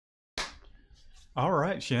All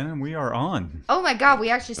right, Shannon, we are on. Oh my god, we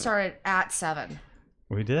actually started at 7.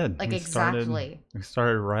 We did. Like We started. exactly. We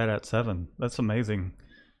started right at 7. That's amazing.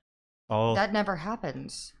 All That never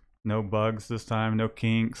happens. no bugs this time. No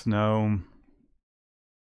kinks. No.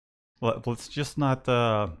 Let's just not.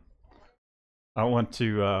 I don't want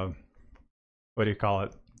to. What do you call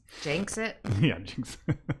it? Jinx it. Yeah, jinx.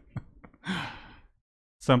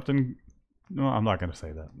 Something. No, I'm not going to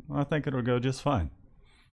say that. I think it'll go just fine.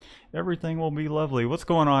 Everything will be lovely. What's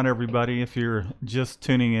going on, everybody? If you're just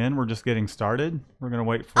tuning in, we're just getting started. We're going to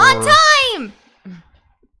wait for. On time!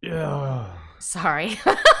 Yeah. Sorry.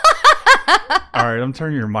 All right, I'm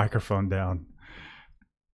turning your microphone down.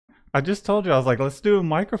 I just told you, I was like, let's do a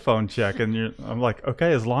microphone check. And I'm like,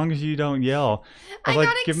 okay, as long as you don't yell. I was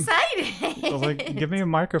got like, excited. I was like, give me a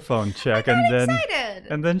microphone check. I got and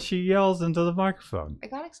excited. then she yells into the microphone. I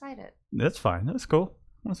got excited. That's fine. That's cool.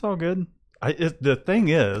 That's all good. The thing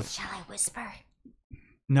is, Shall I whisper?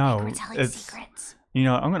 no, Like we're telling secrets.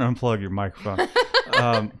 I'm going to unplug your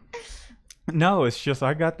microphone. No, it's just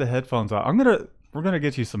I got the headphones out. We're gonna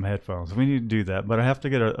get you some headphones. We need to do that, but I have to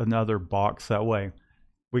get another box. That way,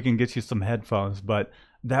 we can get you some headphones. But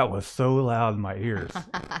that was so loud in my ears,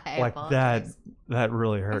 I like apologize. that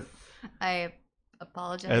really hurt. I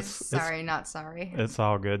apologize. It's- Not sorry. It's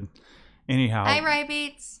all good. Anyhow, Hi,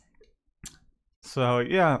 Rybeats. so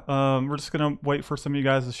yeah, we're just gonna wait for some of you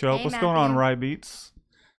guys to show up. Hey, What's going on, Matthew. Rye Beats?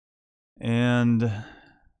 And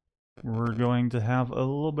we're going to have a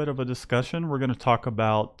little bit of a discussion. We're going to talk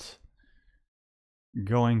about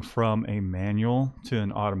going from a manual to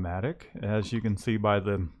an automatic, as you can see by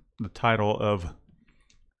the title of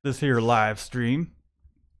this here live stream.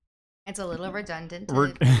 It's a little redundant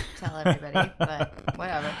We're- to tell everybody, but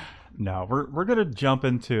whatever. No, we're going to jump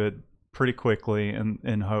into it pretty quickly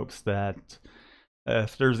in hopes that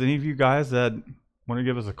if there's any of you guys that want to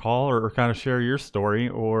give us a call or kind of share your story,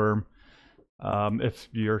 or if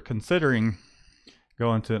you're considering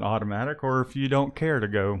going to an automatic, or if you don't care to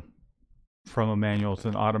go from a manual to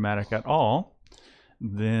an automatic at all,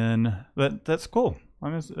 then that's cool. I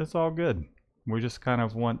mean, it's all good. We just kind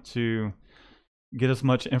of want to get as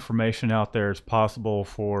much information out there as possible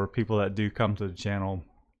for people that do come to the channel.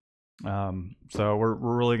 So we're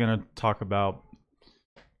really going to talk about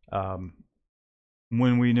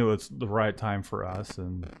when we knew it's the right time for us,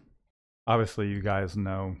 and obviously you guys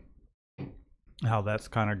know how that's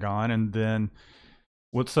kind of gone, and then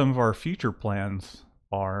what some of our future plans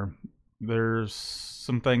are. There's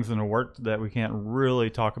some things in the work that we can't really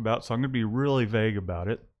talk about, so I'm going to be really vague about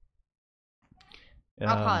it.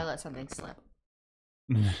 I'll probably let something slip.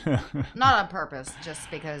 Not on purpose, just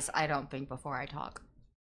because I don't think before I talk.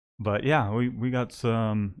 But yeah, we got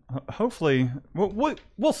some. Hopefully,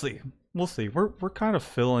 we'll see. We'll see. We're kind of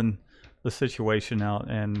filling the situation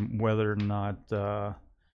out, and whether or not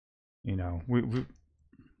we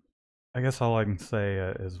I guess all I can say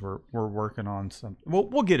is we're working on some.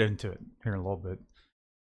 We'll get into it here in a little bit.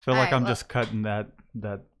 Feel like I'm just cutting that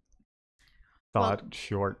thought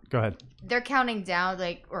short. Go ahead. They're counting down,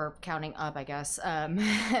 or counting up, I guess.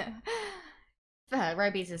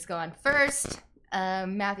 Rybeats is going first.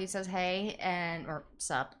 Matthew says hey or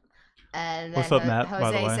sup. And then What's up, Matt, by the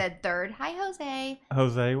Jose way? said third. Hi, Jose.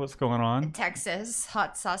 Jose, what's going on? Texas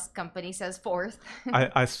Hot Sauce Company says fourth.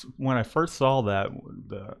 When I first saw that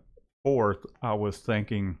the 4th, I was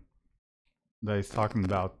thinking that he's talking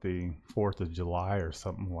about the 4th of July or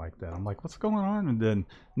something like that. I'm like, what's going on? And then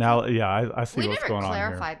now, yeah, I see We what's never going on here.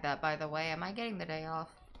 clarified that, by the way. Am I getting the day off?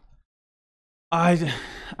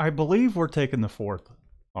 I believe we're taking the 4th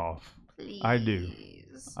off. Please. I do.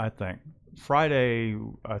 I think Friday.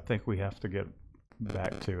 I think we have to get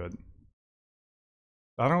back to it.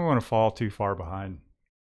 I don't want to fall too far behind.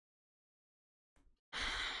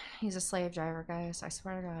 He's a slave driver, guys. I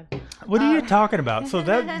swear to God. What are you talking about? So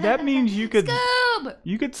that means you could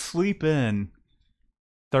Scoob! sleep in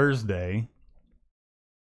Thursday,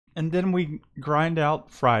 and then we grind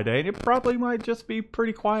out Friday. It probably might just be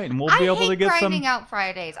pretty quiet, and we'll be able to get some. I hate grinding out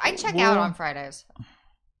Fridays. I check out on Fridays.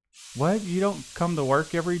 What? You don't come to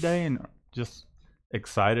work every day and just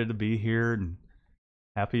excited to be here and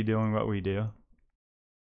happy doing what we do? Of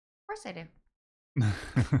course I do.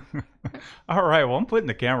 All right. Well, I'm putting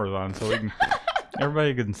the cameras on so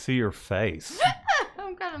everybody can see your face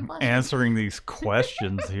I'm kind of blushing. answering these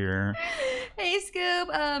questions here. Hey,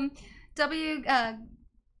 Scoob. W.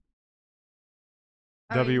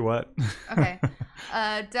 W what? Okay.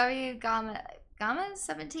 W Gamma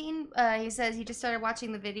 17. He says he just started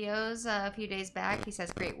watching the videos a few days back. He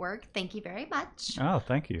says great work. Thank you very much. Oh,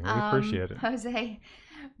 thank you. We appreciate it. Jose,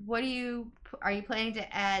 are you planning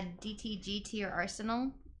to add DTG to your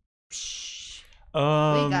arsenal? Psh. We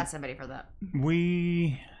got somebody for that.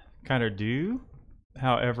 We kind of do.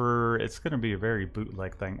 However, it's going to be a very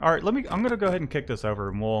bootleg thing. All right, I'm going to go ahead and kick this over,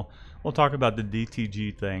 and we'll talk about the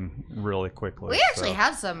DTG thing really quickly. We actually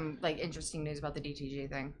have some like interesting news about the DTG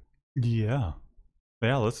thing. Yeah.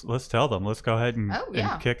 Let's tell them. Let's go ahead and,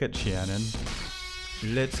 and kick it, Shannon.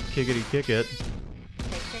 Let's kickity kick it.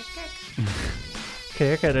 Kick.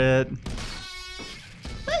 Kick at it.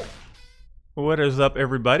 What is up,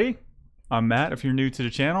 everybody? I'm Matt, if you're new to the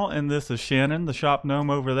channel, and this is Shannon, the shop gnome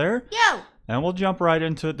over there. Yo! And we'll jump right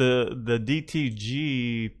into the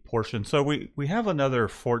DTG portion. So we have another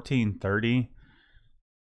 1430,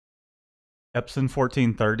 Epson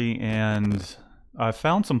 1430, and I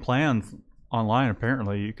found some plans online.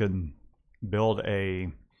 Apparently, you can build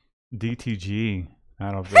a DTG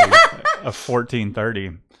out of a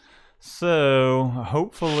 1430. So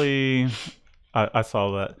hopefully, I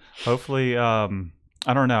saw that. Hopefully, I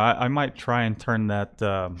don't know. I might try and turn that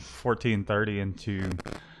 1430 into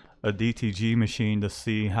a DTG machine to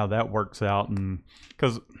see how that works out. And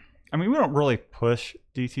because I mean, we don't really push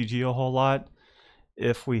DTG a whole lot.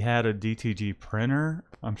 If we had a DTG printer,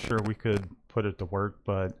 I'm sure we could put it to work,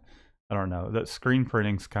 but I don't know. That screen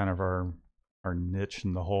printing's kind of our niche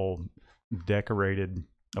in the whole decorated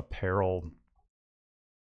apparel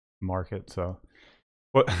market. So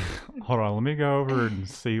what? Hold on, let me go over and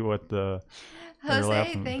see what the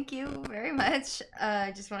Jose, thank you very much.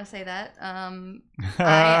 I just want to say that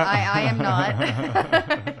I am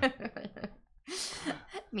not.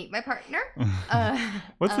 Meet my partner.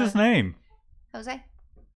 What's his name? Jose.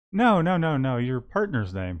 No. Your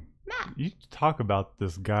partner's name. Matt. You talk about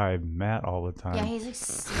this guy Matt all the time. Yeah, he's like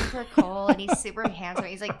super cool and he's super handsome.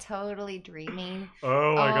 He's like totally dreaming.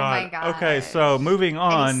 Oh my god. Okay, so moving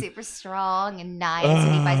on. And he's super strong and nice,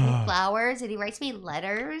 and he buys me flowers and he writes me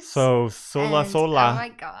letters. So sola. Oh my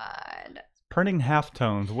god. Printing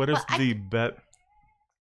halftones. What is the bet?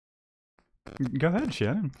 Go ahead,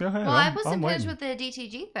 Shannon. Go ahead. Well, I wasn't finished with the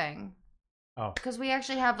DTG thing. Oh. Because we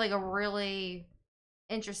actually have like a really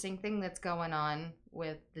interesting thing that's going on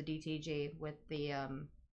with the DTG with the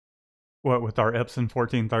What, with our Epson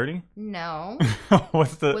 1430? No.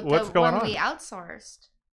 what's going on? We outsourced.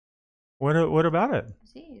 What about it?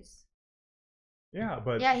 Jeez. Yeah,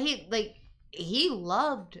 but yeah, he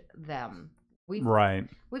loved them. We've got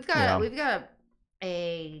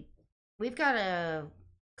a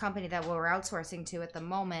company that we're outsourcing to at the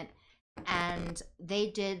moment, and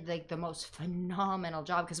they did like the most phenomenal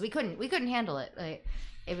job because we couldn't handle it. Like,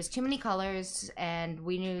 it was too many colors, and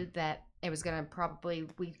we knew that it was gonna we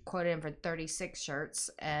quoted him for 36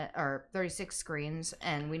 shirts or 36 screens,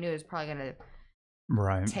 and we knew it was probably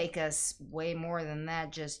gonna take us way more than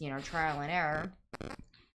that, just trial and error.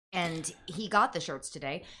 And he got the shirts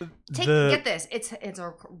today. Get this, it's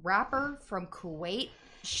a rapper from Kuwait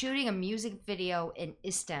shooting a music video in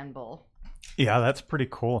Istanbul. Yeah, that's pretty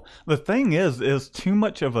cool. The thing is too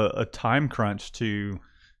much of a time crunch to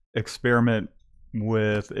experiment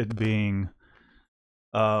with it being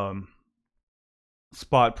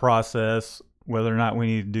spot process, whether or not we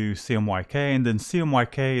need to do CMYK. And then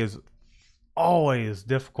CMYK is always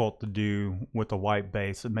difficult to do with a white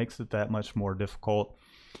base. It makes it that much more difficult.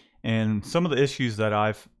 And some of the issues that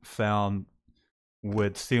I've found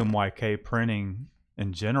with CMYK printing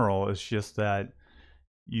in general is just that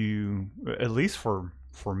you, at least for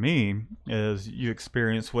me, is you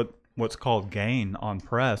experience what's called gain on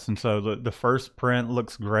press. And so the first print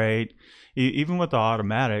looks great, even with the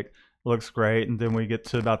automatic, looks great. And then we get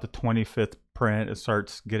to about the 25th print, it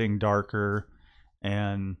starts getting darker.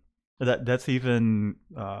 And that's even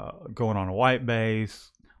going on a white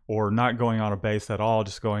base, or not going on a base at all,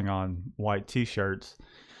 just going on white t-shirts.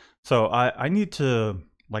 So I need to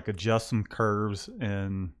like adjust some curves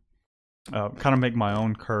and kind of make my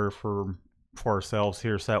own curve for ourselves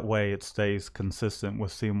here, so that way it stays consistent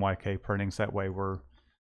with CMYK printings. That way we're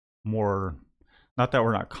more, not that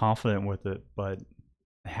we're not confident with it, but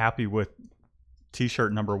happy with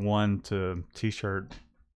t-shirt number 1 to t-shirt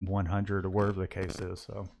 100 or whatever the case is.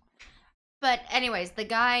 So but anyways, the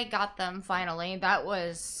guy got them finally. That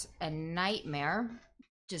was a nightmare.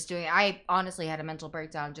 I honestly had a mental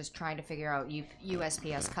breakdown just trying to figure out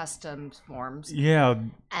USPS customs forms. Yeah,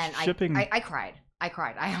 and shipping. I cried. I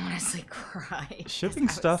honestly cried. Shipping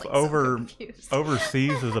stuff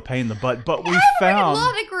overseas is a pain in the butt. But we found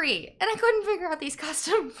law degree, and I couldn't figure out these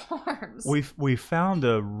custom forms. We found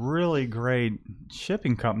a really great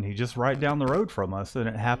shipping company just right down the road from us, and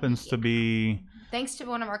it happens to be thanks to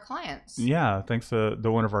one of our clients. Yeah, thanks to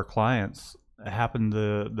one of our clients. Happened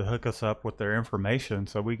to hook us up with their information,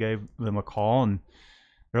 so we gave them a call, and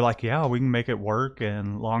they're like, yeah, we can make it work.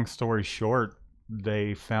 And long story short,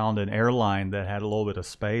 they found an airline that had a little bit of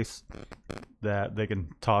space that they can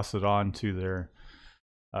toss it on to their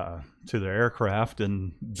aircraft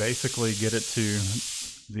and basically get it to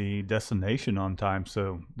the destination on time.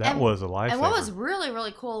 So that was a lifesaver. And what was really,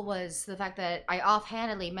 really cool was the fact that I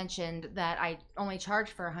offhandedly mentioned that I only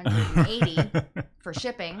charged for $180 for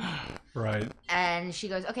shipping. Right. And she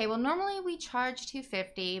goes, okay, well, normally we charge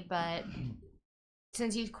 $250, but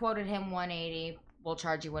since you quoted him $180, we'll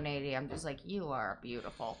charge you $180. I'm just like, you are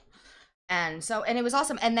beautiful. And so, and it was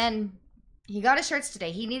awesome. And then he got his shirts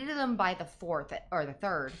today. He needed them by the 4th or the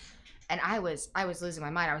 3rd. And I was losing my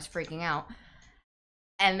mind. I was freaking out.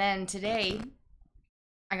 And then today,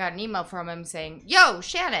 I got an email from him saying, yo,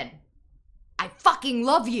 Shannon, I fucking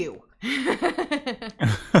love you. And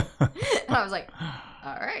I was like,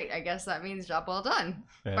 all right, I guess that means job well done.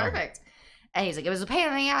 Yeah. Perfect. And he's like, it was a pain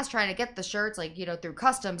in the ass trying to get the shirts, like, you know, through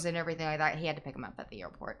customs and everything like that. He had to pick them up at the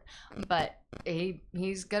airport. But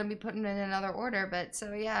he's going to be putting in another order. But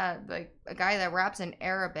so, yeah, like a guy that raps in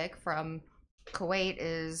Arabic from Kuwait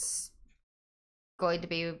is going to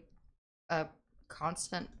be a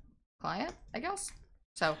constant client, I guess.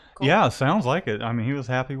 So cool. Yeah, sounds like it. I mean, he was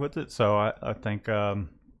happy with it. So I think, yeah,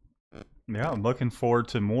 I'm looking forward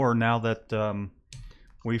to more now that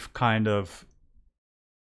we've kind of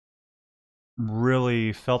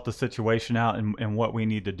really felt the situation out and what we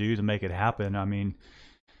need to do to make it happen. I mean,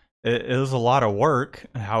 it is a lot of work.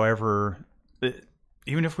 However,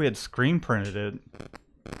 even if we had screen printed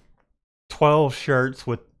it, 12 shirts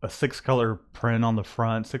with a 6-color print on the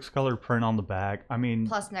front, 6-color print on the back. I mean,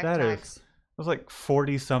 plus neck tags. It was like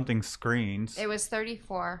 40 something screens. It was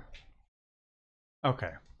 34.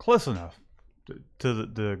 Okay, close enough to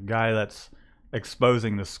the guy that's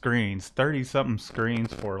exposing the screens. 30 something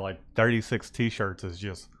screens for like 36 t-shirts is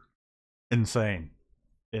just insane.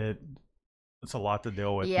 It's a lot to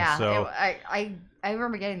deal with. Yeah, so I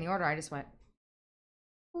remember getting the order. I just went,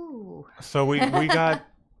 ooh. So we got.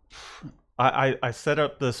 I set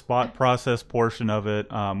up the spot process portion of it.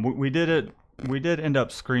 We did it. We did end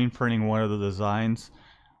up screen printing one of the designs,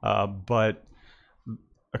 but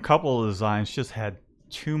a couple of designs just had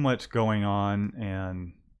too much going on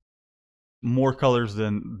and more colors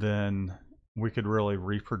than we could really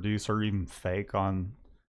reproduce or even fake on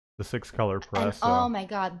the 6-color press. And, oh my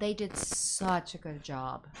god, they did such a good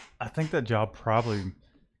job. I think that job probably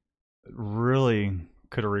really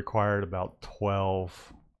could have required about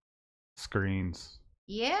 12 screens.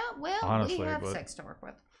 Yeah, well, honestly, we have 6 to work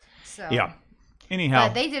with. So yeah. Anyhow,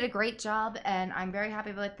 but they did a great job, and I'm very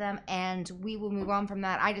happy with them. And we will move on from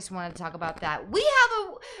that. I just wanted to talk about that. We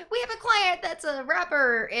have a client that's a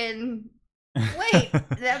rapper in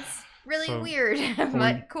Kuwait. That's really weird,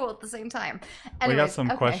 but cool at the same time. Anyways, we got some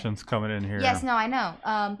questions coming in here. Yes, no, I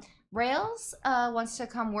know. Rails wants to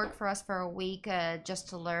come work for us for a week just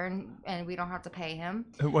to learn, and we don't have to pay him.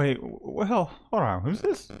 Wait, well, hold on. Who's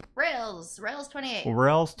this? Rails 28.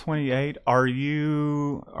 Rails 28. Are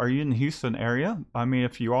you in the Houston area? I mean,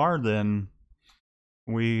 if you are, then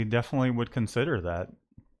we definitely would consider that.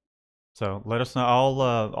 So let us know.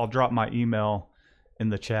 I'll drop my email in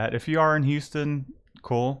the chat. If you are in Houston,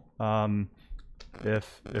 cool.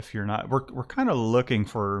 If you're not, we're kind of looking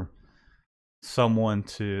for someone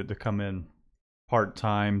to come in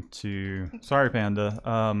part-time to sorry Panda,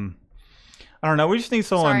 I don't know, we just need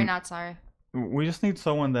someone. Sorry, not sorry. We just need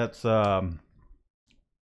someone that's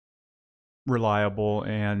reliable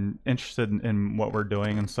and interested in what we're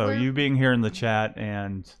doing. And so you being here in the chat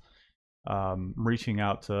and reaching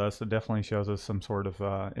out to us, it definitely shows us some sort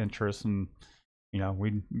of interest, and you know,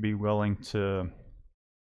 we'd be willing to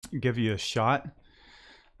give you a shot.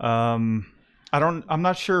 I'm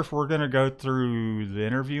not sure if we're going to go through the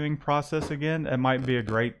interviewing process again. It might be a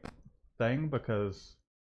great thing because...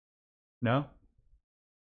 No?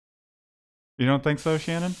 You don't think so,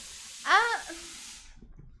 Shannon?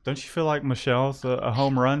 Don't you feel like Michelle's a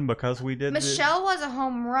home run because we did... Michelle was a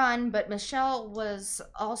home run, but Michelle was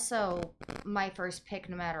also my first pick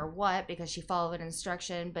no matter what because she followed an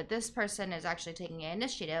instruction. But this person is actually taking an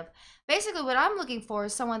initiative. Basically, what I'm looking for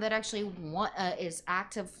is someone that actually is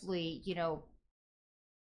actively, you know,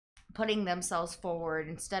 putting themselves forward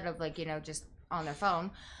instead of like, you know, just on their phone.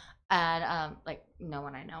 And like no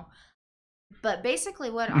one I know. But basically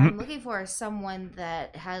what I'm looking for is someone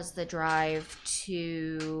that has the drive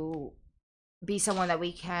to be someone that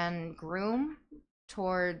we can groom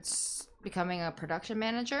towards becoming a production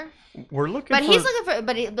manager. We're looking but he's looking for,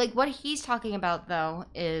 but like what he's talking about though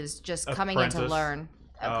is just coming in to learn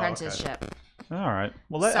apprenticeship. Okay. All right.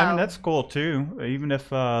 Well, I mean, that's cool too. Even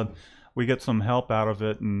if we get some help out of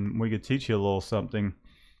it and we could teach you a little something,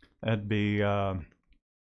 that'd be, I'd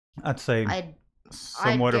say...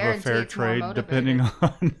 somewhat of a guarantee fair it's more trade, depending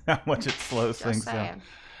motivated. on how much it slows Just things down. saying.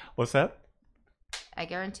 What's that? I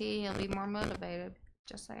guarantee he'll be more motivated.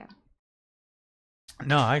 Just saying.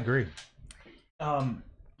 No, I agree.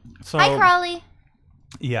 So Hi, Crawley.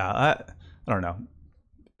 yeah, I don't know.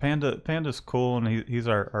 Panda's cool, and he's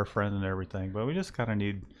our friend and everything, but we just kind of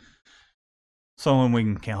need someone we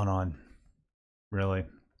can count on. Really,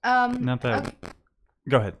 not that. Okay.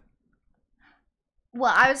 Go ahead.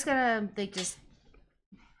 Well, I was gonna just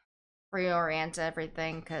reorient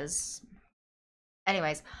everything because,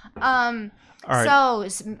 anyways, All right.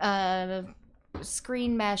 so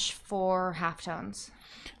screen mesh for halftones.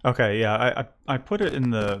 Okay, yeah, I put it in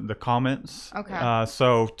the comments. Okay.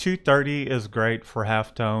 So 230 is great for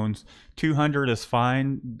halftones. 200 is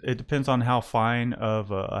fine. It depends on how fine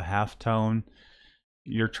of a halftone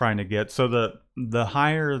you're trying to get. So the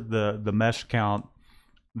higher the mesh count,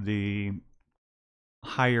 the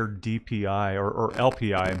higher DPI or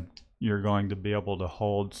LPI you're going to be able to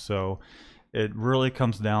hold. So it really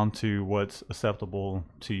comes down to what's acceptable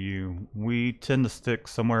to you. We tend to stick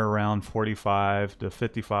somewhere around 45 to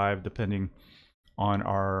 55, depending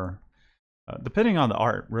on depending on the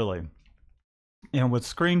art, really. And with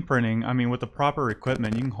screen printing, I mean, with the proper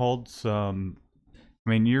equipment, you can hold some. I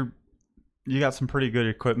mean, you got some pretty good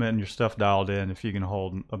equipment and your stuff dialed in. If you can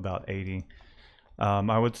hold about 80,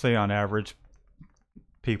 I would say on average,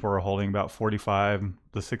 people are holding about 45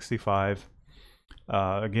 to 65.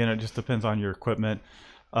 Again, it just depends on your equipment.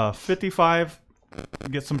 55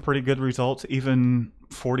 get some pretty good results. Even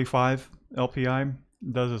 45 LPI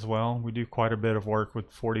does as well. We do quite a bit of work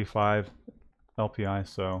with 45 LPI.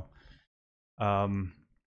 So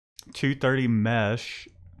 230 mesh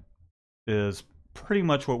is pretty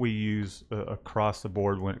much what we use across the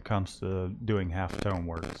board when it comes to doing halftone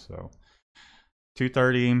work. So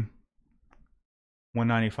 230,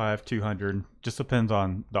 195, 200, just depends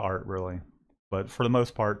on the art, really. But for the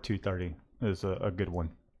most part, 230 is a good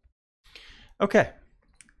one. Okay.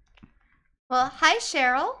 Well, hi,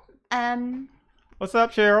 Cheryl. What's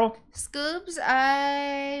up, Cheryl? Scoobs,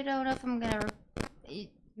 I don't know if I'm gonna.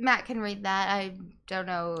 Matt can read that. I don't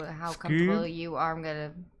know how comfortable you are. I'm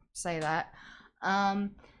gonna say that. And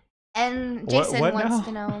Jason what wants now?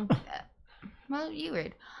 to know. Well, you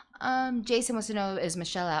read. Jason wants to know, is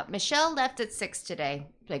Michelle out? Michelle left at 6 today,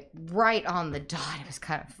 like right on the dot. It was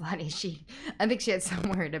kind of funny. I think she had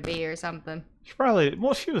somewhere to be or something.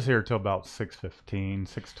 She was here till about 6:15,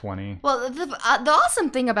 6:20. Well, the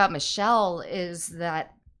awesome thing about Michelle is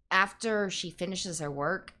that after she finishes her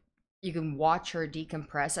work, you can watch her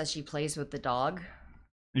decompress as she plays with the dog.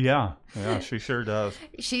 Yeah, she sure does.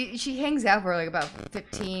 She hangs out for like about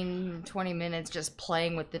 15, 20 minutes just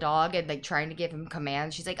playing with the dog and like trying to give him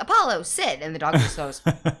commands. She's like, Apollo, sit, and the dog just goes.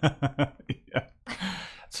 Yeah.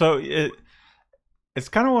 So it's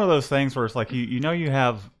kind of one of those things where it's like you know you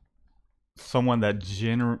have someone that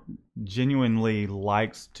genuinely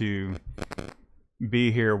likes to be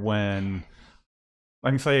here when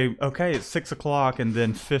I can say, okay, it's 6 o'clock, and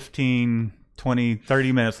then 15, 20,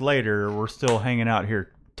 30 minutes later, we're still hanging out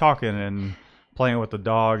here talking and playing with the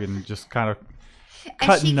dog and just kind of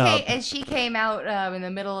cutting up. And she came out in the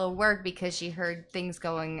middle of work because she heard things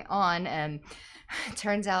going on, and it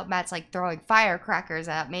turns out Matt's like throwing firecrackers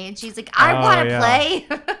at me, and she's like, I want to play.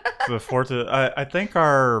 I think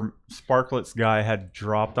our Sparklets guy had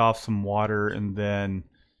dropped off some water, and then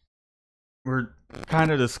we're kind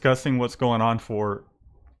of discussing what's going on for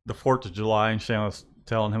the 4th of July, and Shannon was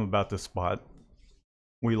telling him about this spot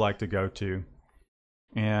we like to go to.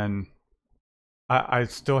 And I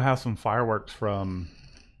still have some fireworks from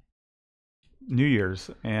New Year's,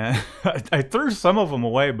 and I threw some of them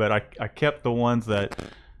away, but I kept the ones that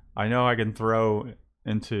I know I can throw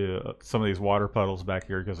into some of these water puddles back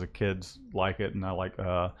here because the kids like it, and I like.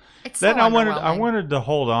 It's then so I wanted to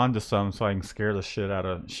hold on to some so I can scare the shit out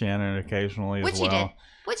of Shannon occasionally as well.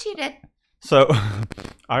 Which you did. So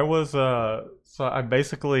I was I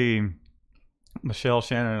basically. Michelle,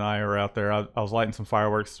 Shannon, and I are out there. I was lighting some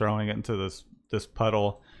fireworks, throwing it into this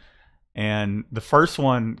puddle. And the first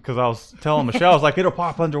one, because I was telling Michelle, I was like, it'll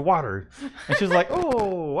pop underwater. And she's like,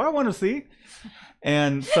 oh, I want to see.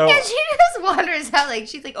 And so yeah, she just wanders out. Like,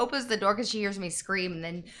 she's like, opens the door because she hears me scream. And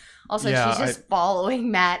then also she's just following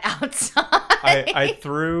Matt outside. I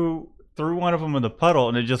threw one of them in the puddle,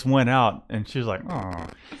 and it just went out, and she was like, oh.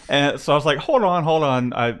 And so I was like, hold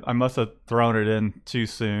on. I must have thrown it in too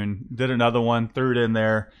soon. Did another one, threw it in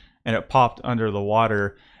there, and it popped under the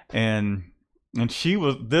water. And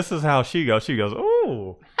this is how she goes. She goes,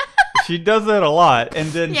 oh. She does that a lot. And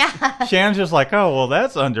then Shannon's just like, oh, well,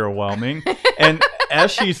 that's underwhelming. And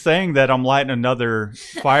as she's saying that, I'm lighting another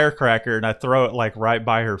firecracker, and I throw it like right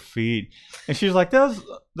by her feet. And she's like, that was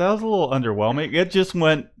a little underwhelming. It just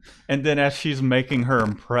went, and then as she's making her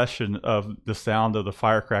impression of the sound of the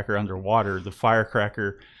firecracker underwater, the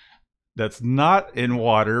firecracker that's not in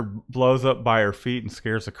water blows up by her feet and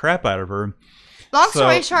scares the crap out of her. Long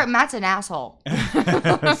story short, Matt's an asshole.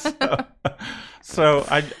 So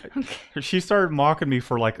she started mocking me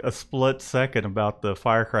for like a split second about the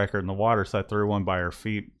firecracker in the water, so I threw one by her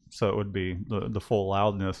feet so it would be the full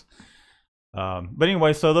loudness. But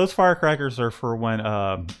anyway, so those firecrackers are for when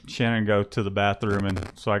Shannon go to the bathroom,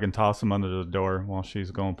 and so I can toss them under the door while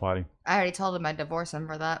she's going potty. I already told him I'd divorce him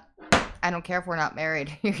for that. I don't care if we're not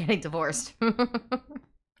married. You're getting divorced.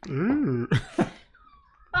 Ooh.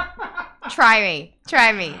 Try me.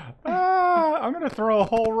 I'm gonna throw a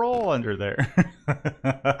whole roll under there.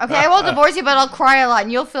 Okay, I won't divorce you, but I'll cry a lot,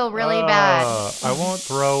 and you'll feel really bad. I won't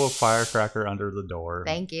throw a firecracker under the door.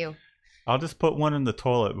 Thank you. I'll just put one in the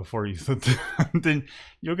toilet before you sit down. Then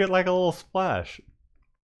you'll get like a little splash.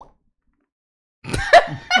 Okay,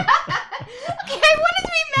 I wanted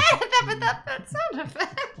to be mad at that, but that sound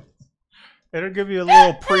effect. It'll give you a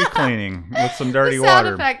little pre-cleaning with some dirty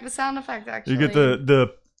water. The sound effect, actually. You get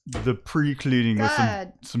the pre-cleaning with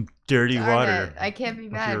some dirty water. I can't be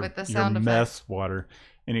mad with the sound your effect. mess water.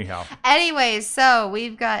 Anyhow. Anyways, so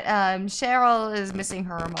we've got Cheryl is missing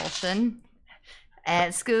her emulsion.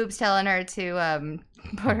 And Scoob's telling her to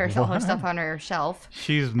put all her stuff on her shelf.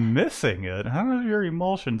 She's missing it. How does your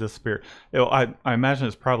emulsion disappear? I imagine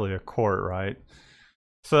it's probably a quart, right?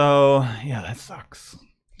 So, yeah, that sucks.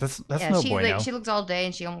 That's no bueno. She looked all day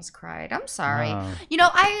and she almost cried. I'm sorry. You know,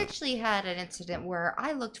 I actually had an incident where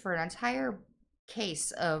I looked for an entire case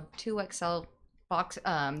of 2XL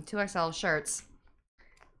shirts.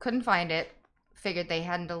 Couldn't find it. Figured they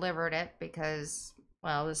hadn't delivered it because,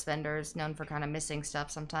 well, this vendor is known for kind of missing stuff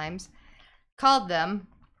sometimes. Called them,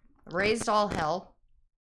 raised all hell.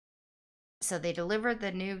 So they delivered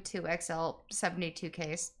the new 2XL 72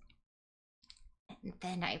 case. And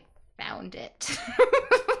then I found it.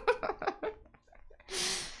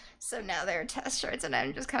 So now they're test shirts, and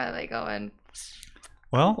I'm just kind of like going,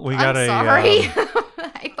 well, we got sorry.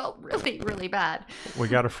 I felt really, really bad. We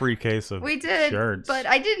got a free case of shirts. But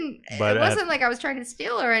I didn't. It wasn't like I was trying to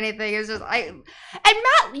steal or anything. It was just and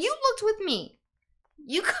Matt, you looked with me.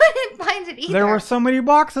 You couldn't find it either. There were so many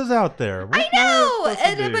boxes out there. I know,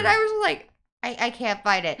 but I was like, I can't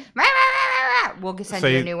find it. We'll send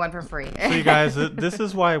you a new one for free. So you guys, this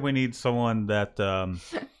is why we need someone that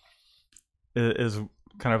is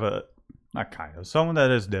kind of someone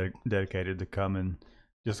that is dedicated to come and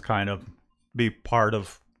just kind of be part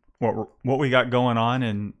of what we got going on,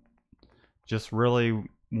 and just really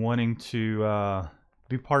wanting to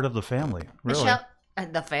be part of the family. Really,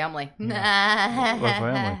 the family. Yeah. The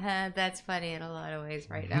family. That's funny in a lot of ways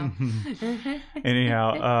right now.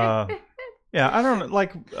 Anyhow, yeah, I don't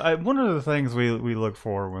like. One of the things we look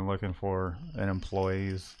for when looking for an employee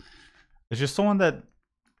is just someone that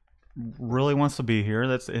really wants to be here,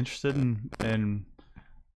 that's interested in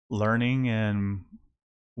learning and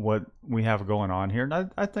what we have going on here. And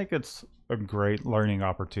I think it's a great learning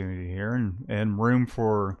opportunity here, and room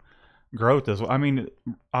for growth as well. I mean,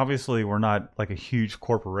 obviously we're not like a huge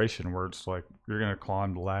corporation where it's like you're going to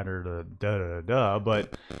climb the ladder to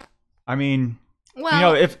but I mean, well, you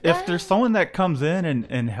know, if there's someone that comes in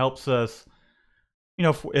and helps us, you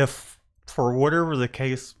know, if for whatever the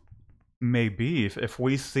case may be, if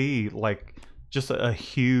we see like just a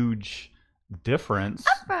huge difference,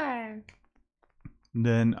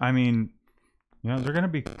 then I mean, you know, they're going to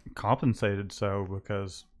be compensated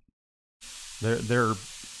because they're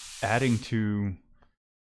adding to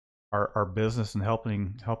our business and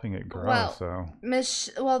helping it grow. Well, so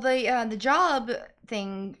the job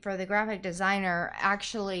thing for the graphic designer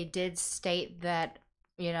actually did state that,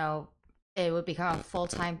 you know, it would become a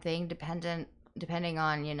full-time thing depending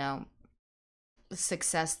on, you know, the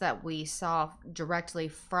success that we saw directly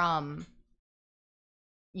from,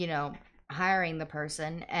 you know, hiring the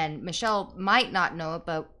person. And Michelle might not know it,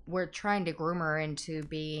 but we're trying to groom her into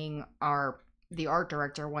being the art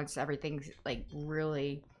director once everything like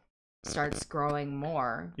really starts growing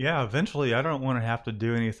more. Yeah, eventually I don't want to have to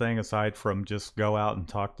do anything aside from just go out and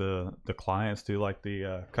talk to the clients, do like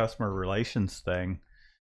the customer relations thing.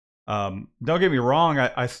 Don't get me wrong,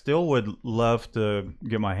 I still would love to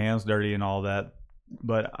get my hands dirty and all that,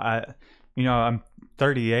 but I'm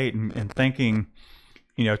 38 and thinking,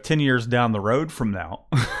 you know, 10 years down the road from now.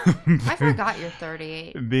 I forgot you're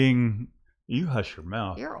 38. You hush your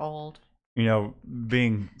mouth. You're old. You know,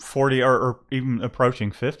 being 40 or even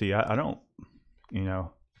approaching 50, I don't, you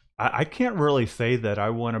know, I can't really say that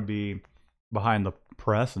I want to be behind the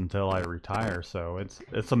press until I retire. So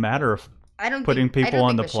it's a matter of putting people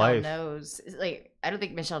into place. I don't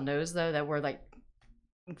think Michelle knows though that we're like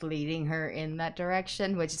leading her in that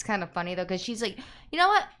direction, which is kind of funny though, because she's like, you know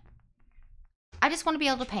what? I just want to be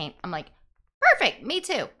able to paint. I'm like, perfect, me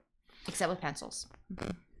too, except with pencils.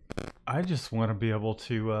 I just want to be able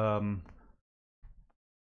to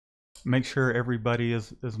make sure everybody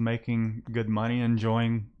is making good money,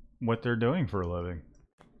 enjoying what they're doing for a living.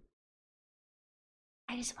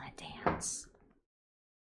 I just want to dance.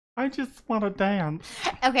 I just want to dance.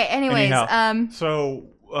 Okay. Anyways, so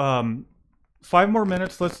 5 more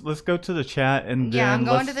minutes. Let's go to the chat and then I'm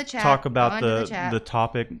going let's to the chat. talk about the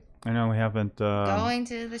topic. I know we haven't going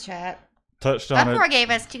to the chat. Touched on Uproar it. gave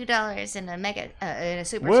us $2 in a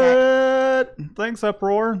super what? chat. Thanks,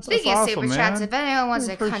 Uproar. Speaking That's of super awesome, chats, man. if anyone wants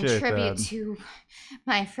to Appreciate contribute that. to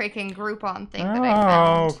my freaking Groupon thing that I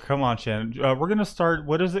found. Oh, come on, Shannon. We're gonna start.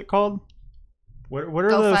 What is it called? What are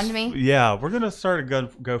those? GoFundMe? Yeah, we're gonna start a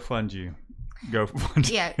GoFund.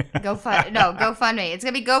 Yeah, GoFundMe. It's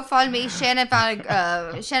gonna be GoFundMe. Shannon found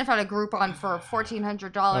a Groupon for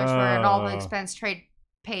 $1,400 for an all expense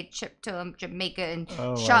paid trip to Jamaica, and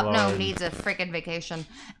Shop No needs a freaking vacation.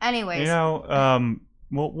 Anyways,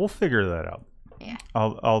 we'll figure that out. Yeah.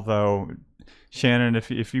 Although, Shannon,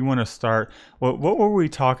 if you want to start, what were we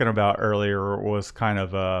talking about earlier? Was kind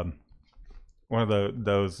of one of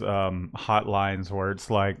those hotlines where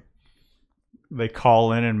it's like they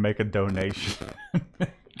call in and make a donation.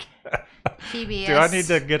 PBS. Do I need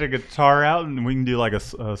to get a guitar out and we can do like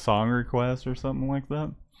a song request or something like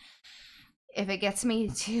that? If it gets me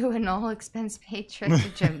to an all expense paid trip to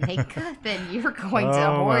Jamaica, then you're going to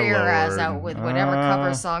whore your ass out with whatever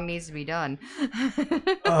cover song needs to be done.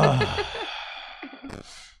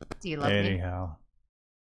 Do you love me? Anyhow.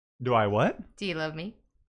 Do I what? Do you love me?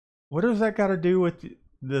 What does that got to do with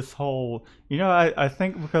this whole... I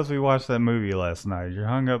think because we watched that movie last night, you're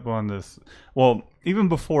hung up on this... Well, even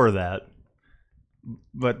before that,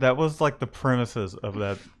 but that was like the premises of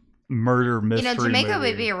that murder mystery Jamaica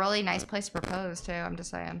movie. would be a really nice place to propose too. I'm just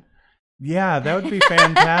saying. Yeah, that would be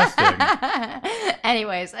fantastic.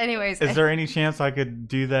 Anyways. Is there any chance I could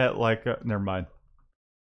do that? Like, never mind.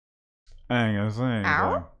 I ain't gonna say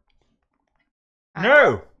anything.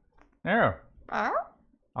 No.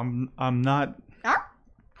 I'm not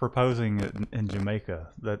proposing it in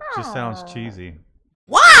Jamaica. That just sounds cheesy.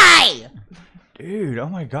 Why? Dude, oh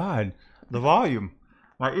my God, the volume,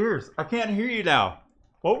 my ears. I can't hear you now.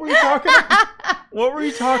 What were you talking? What were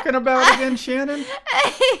you talking about again, Shannon?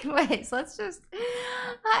 Anyways, let's just.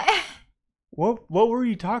 What were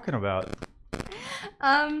you talking about?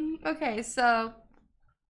 Okay, so.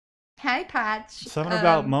 Hi, Patch. Something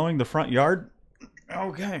about mowing the front yard.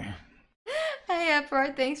 Okay. Hi,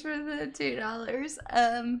 Uproar. Thanks for the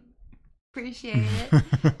 $2. Appreciate it.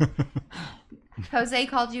 Jose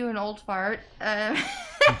called you an old fart.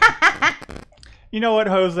 You know what,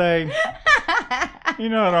 Jose? You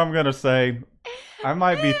know what I'm gonna say? I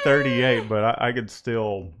might be 38, but I could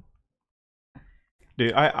still,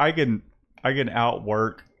 dude. I can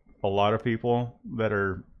outwork a lot of people that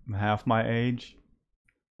are half my age.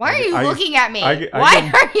 Why are you looking at me?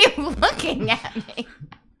 Why are you looking at me?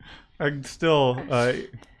 I can still. I'm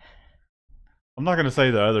not gonna say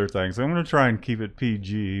the other things. I'm gonna try and keep it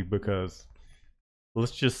PG because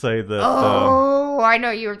let's just say that. I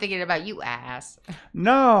know you were thinking about you ass.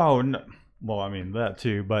 No. Well, I mean that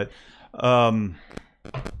too, but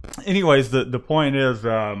anyways, the point is,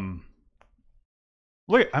 look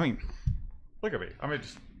at me. I mean,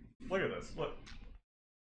 just look at this. Look.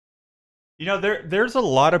 There's a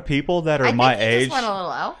lot of people that are my age. Just want a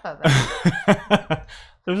little alpha.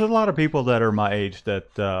 There's a lot of people that are my age that.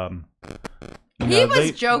 He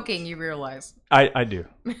was joking. You realize? I do.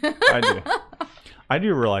 I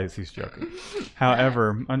do realize he's joking.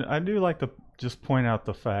 However, I do like to just point out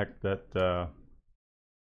the fact that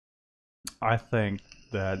I think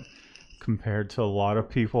that compared to a lot of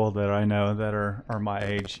people that I know that are my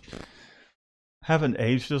age, haven't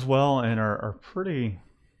aged as well and are pretty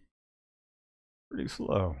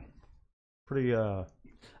slow.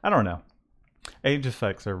 I don't know. Age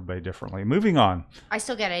affects everybody differently. Moving on. I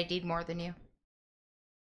still get ID'd more than you.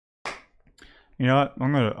 You know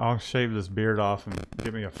what? I'll shave this beard off and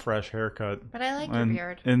give me a fresh haircut. But I like your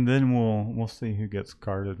beard. And then we'll see who gets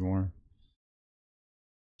carded more.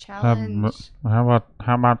 Challenge. How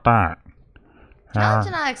about that?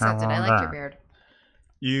 Challenge not accepted. I like your beard.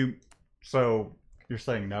 So you're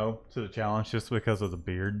saying no to the challenge just because of the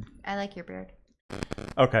beard? I like your beard.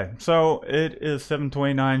 Okay, so it is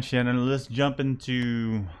 7:29, Shannon. Let's jump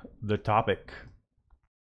into the topic.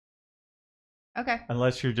 Okay.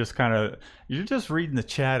 Unless you're just you're just reading the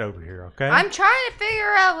chat over here, okay? I'm trying to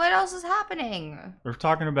figure out what else is happening. We're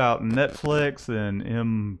talking about Netflix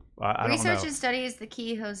and I don't Research know. and study is the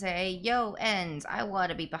key, Jose. Yo, ends. I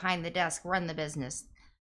want to be behind the desk, run the business.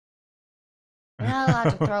 You're not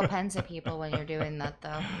allowed to throw pens at people when you're doing that,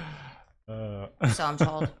 though. So I'm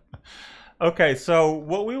told. Okay, so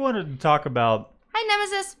what we wanted to talk about. Hi,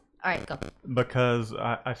 Nemesis. All right, go. Because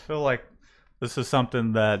I feel like this is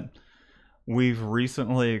something that we've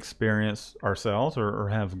recently experienced ourselves or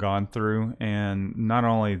have gone through. And not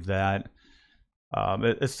only that,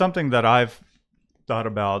 it's something that I've thought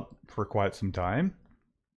about for quite some time.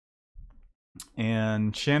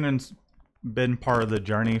 And Shannon's been part of the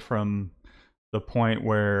journey from the point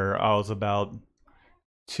where I was about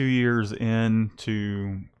 2 years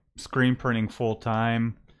into screen printing full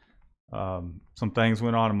time. Some things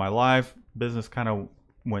went on in my life. Business kind of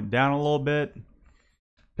went down a little bit.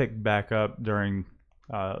 Picked back up during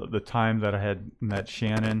the time that I had met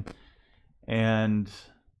Shannon, and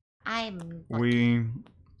we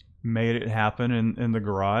made it happen in the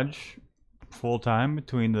garage full time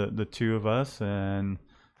between the two of us, and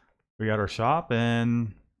we got our shop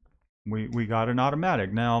and we got an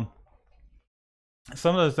automatic. Now,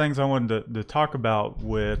 some of the things I wanted to talk about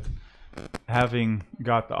with having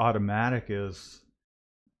got the automatic is,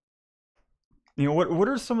 what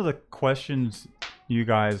are some of the questions you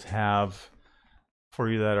guys have for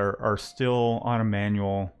you that are still on a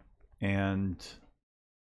manual and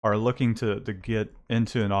are looking to get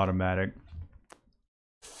into an automatic?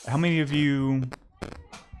 How many of you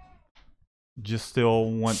just still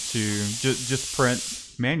want to just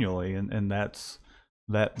print manually, and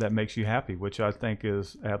that makes you happy, which I think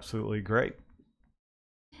is absolutely great.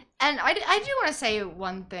 And I do want to say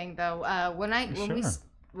one thing though.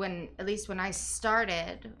 When at least when I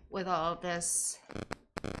started with all of this,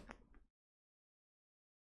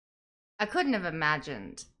 I couldn't have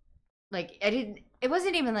imagined. Like it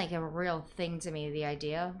wasn't even like a real thing to me, the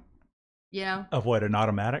idea. Of what, an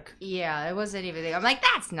automatic? Yeah, it wasn't even. I'm like,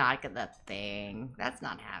 that's not the thing. That's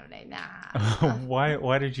not happening. Nah.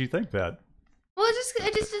 Why did you think that? Well,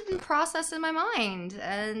 it just didn't process in my mind,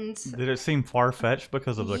 and did it seem far-fetched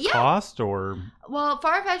because of the cost, or? Well,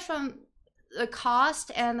 far-fetched from the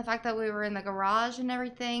cost and the fact that we were in the garage and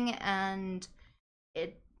everything, and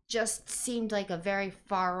it just seemed like a very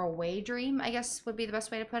far away dream, I guess would be the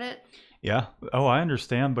best way to put it. Yeah. Oh, I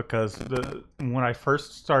understand, because when I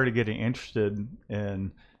first started getting interested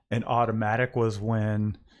in an automatic was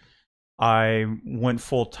when I went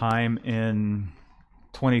full time in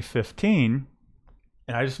 2015,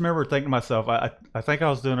 and I just remember thinking to myself, I think I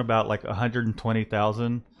was doing about like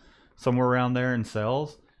 120,000, somewhere around there in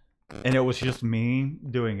sales, and it was just me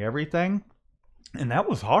doing everything, and that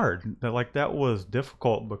was hard. That was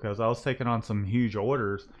difficult because I was taking on some huge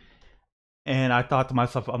orders, and I thought to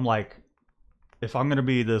myself, I'm like, if I'm going to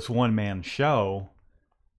be this one-man show,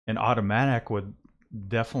 an automatic would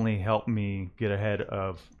definitely help me get ahead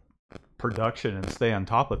of production and stay on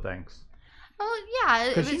top of things. Well, yeah,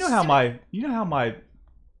 because you know how my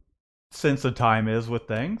sense of time is with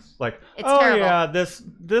things. Like, it's terrible. Yeah, this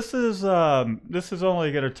is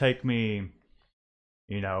only going to take me,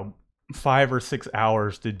 5 or 6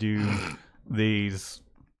 hours to do these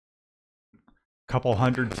couple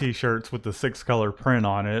hundred t-shirts with the 6-color print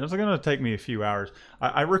on it. It's going to take me a few hours.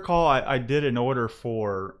 I recall I did an order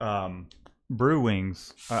for Brew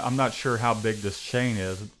Wings. I'm not sure how big this chain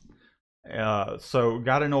is. So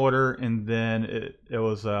got an order, and then it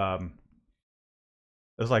was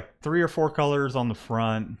like 3 or 4 colors on the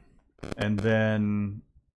front, and then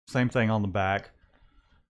same thing on the back.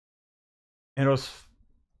 And it was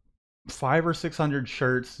 500 or 600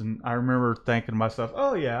 shirts, and I remember thinking to myself,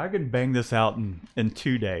 oh yeah, I can bang this out in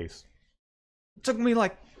 2 days. It took me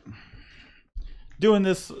like doing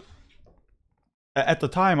this. At the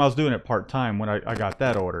time I was doing it part-time when I got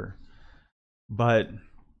that order, but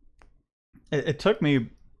it took me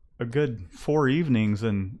a good 4 evenings,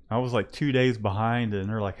 and I was like 2 days behind, and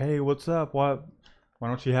they're like, hey, what's up, why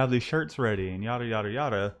don't you have these shirts ready, and yada yada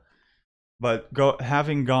yada. But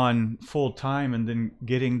having gone full time and then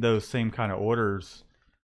getting those same kind of orders,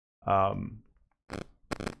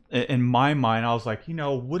 in my mind, I was like,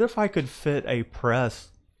 what if I could fit a press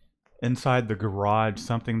inside the garage,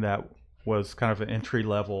 something that was kind of an entry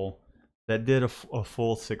level that did a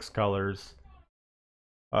full 6 colors,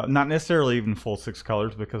 not necessarily even full 6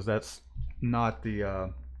 colors, because that's not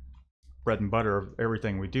the bread and butter of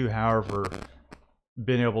everything we do. However,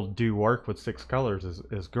 being able to do work with 6 colors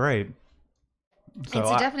is great. So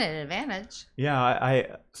it's a definite advantage.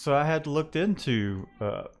 Yeah, so I had looked into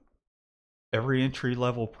every entry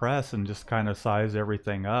level press and just kind of size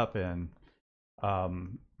everything up. And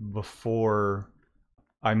before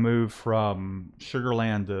I moved from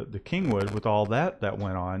Sugarland to Kingwood, with all that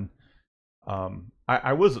went on,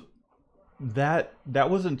 I was that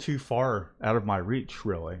wasn't too far out of my reach,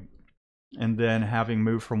 really. And then having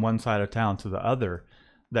moved from one side of town to the other,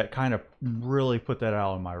 that kind of really put that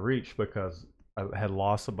out of my reach because I had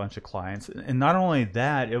lost a bunch of clients. And not only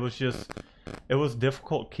that, it was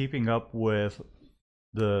difficult keeping up with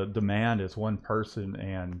the demand as one person,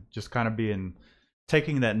 and just kind of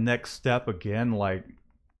taking that next step again. Like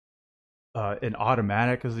an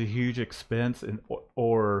automatic is a huge expense,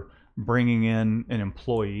 or bringing in an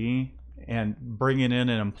employee, and bringing in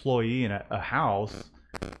an employee in a house.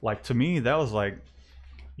 Like, to me, that was like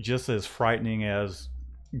just as frightening as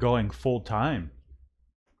going full time.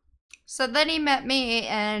 So then he met me,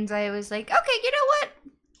 and I was like, okay, you know what?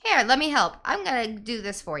 Here, let me help. I'm going to do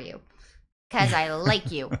this for you because I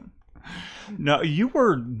like you. No, you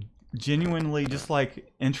were genuinely just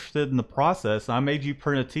like interested in the process. I made you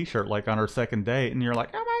print a T-shirt like on our second date, and you're like,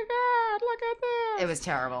 "Oh my god, look at this!" It was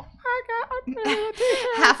terrible. I printed a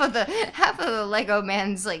T-shirt. half of the Lego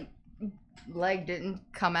man's like leg didn't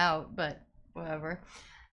come out, but whatever.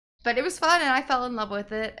 But it was fun, and I fell in love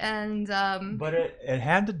with it. And but it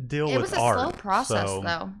had to deal with art. It was a slow process, so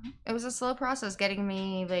though. It was a slow process getting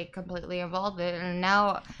me like completely involved in it, and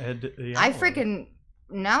now yeah. I freaking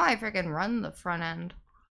run the front end.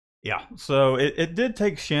 Yeah, so it did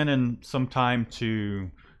take Shannon some time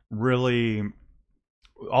to really,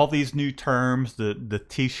 all these new terms, the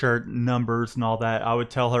T-shirt numbers and all that. I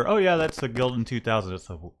would tell her, "Oh yeah, that's a Gildan 2000."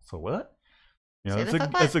 So what? You know,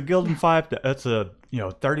 it's a Gildan 5. That's a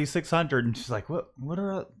 3600, and she's like, "What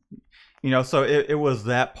are?" So it was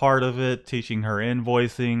that part of it, teaching her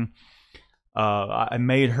invoicing. I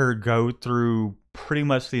made her go through pretty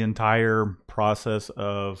much the entire process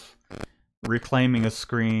of reclaiming a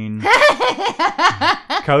screen,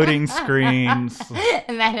 coding screens.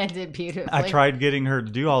 And that ended beautifully. I tried getting her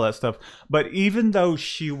to do all that stuff, but even though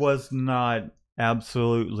she was not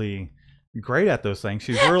absolutely great at those things,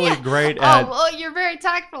 she's really great at... Oh, well, you're very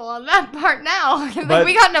tactful on that part now. Like,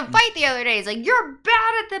 we got in a fight the other day. It's like, you're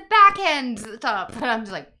bad at the back end stuff. And I'm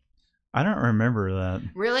just like... I don't remember that.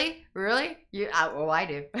 Really? Well, I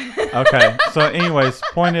do. Okay, so anyways,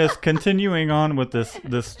 point is, continuing on with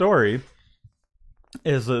this story,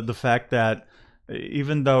 is the fact that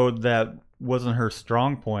even though that wasn't her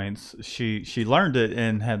strong points, she learned it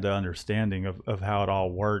and had the understanding of how it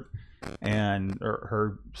all worked, and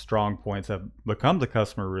her strong points have become the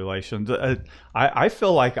customer relations. I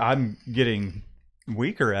feel like I'm getting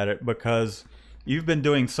weaker at it because you've been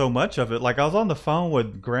doing so much of it. Like, I was on the phone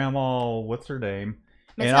with Grandma, what's her name,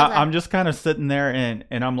 and I'm just kind of sitting there and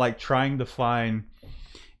I'm like trying to find,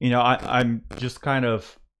 I'm just kind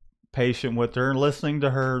of patient with her and listening to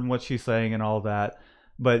her and what she's saying and all that.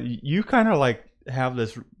 But you kind of like have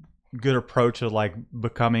this good approach of like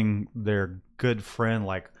becoming their good friend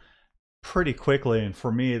like pretty quickly. And for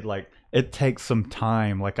me, like, it takes some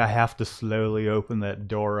time. Like, I have to slowly open that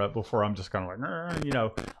door up before I'm just kind of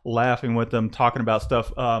like, laughing with them, talking about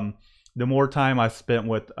stuff. The more time I spent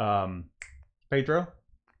with Pedro,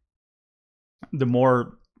 the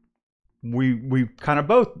more we kind of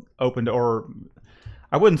both opened, or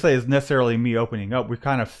I wouldn't say it's necessarily me opening up. We're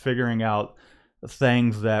kind of figuring out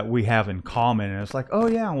things that we have in common, and it's like, oh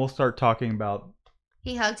yeah, and we'll start talking about.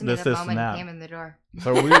 He hugged me the moment he came in the door.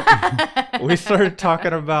 So we started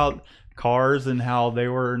talking about cars and how they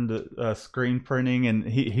were in the screen printing, and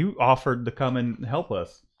he offered to come and help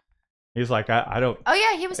us. He's like, I don't. Oh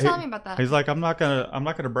yeah, he was telling me about that. He's like, I'm not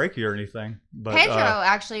gonna break you or anything. But Pedro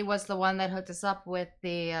actually was the one that hooked us up with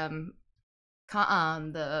the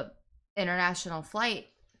international flight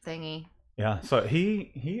thingy. Yeah, so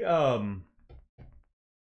he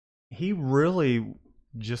really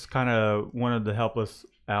just kind of wanted to help us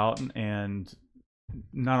out, and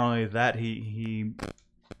not only that, he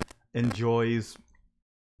enjoys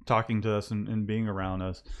talking to us and being around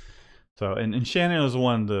us. So and Shannon was the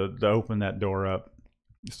one to open that door up.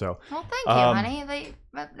 So well, thank you, honey.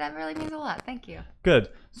 That really means a lot. Thank you. Good.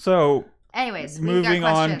 So anyways, moving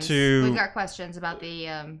on to, we've got questions about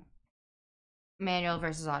the manual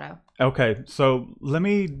versus auto. Okay, so let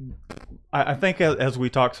me. I think as we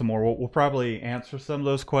talk some more, we'll probably answer some of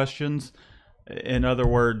those questions. In other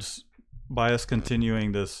words, by us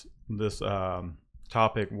continuing this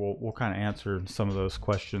topic, we'll kind of answer some of those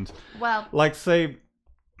questions. Well, like say,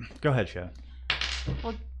 go ahead, Shannon.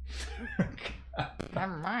 Well,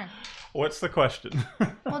 Never mind. What's the question?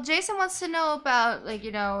 Well, Jason wants to know about, like,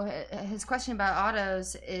 his question about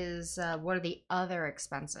autos is what are the other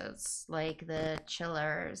expenses, like the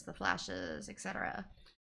chillers, the flashes, etc.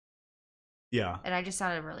 Yeah. And I just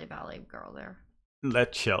sounded really ballet girl there. The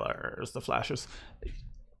chillers, the flashes.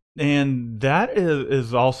 And that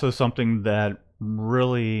is also something that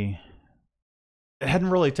really hadn't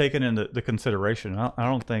really taken into the consideration. I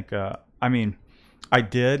don't think, I mean, I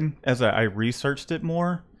did as I researched it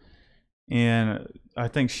more. And I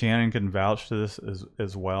think Shannon can vouch to this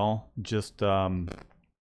as well. Just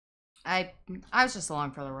I was just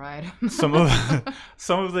along for the ride. some of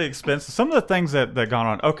the expenses, some of the things that gone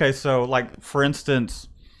on. Okay, so like for instance,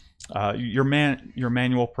 your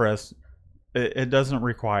manual press, it doesn't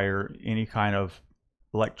require any kind of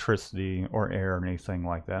electricity or air or anything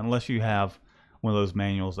like that, unless you have one of those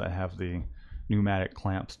manuals that have the pneumatic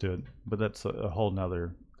clamps to it. But that's a whole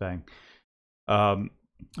nother thing.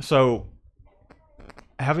 So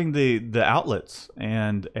having the outlets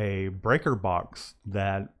and a breaker box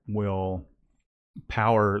that will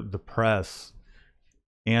power the press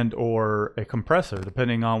and or a compressor,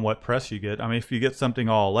 depending on what press you get. I mean, if you get something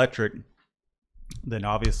all electric, then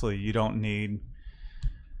obviously you don't need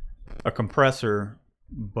a compressor,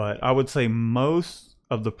 but I would say most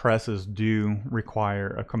of the presses do require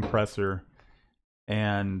a compressor,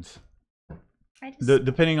 and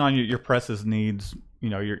depending on your press's needs,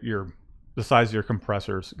 your the size of your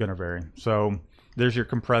compressor is going to vary. So there's your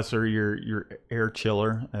compressor, your air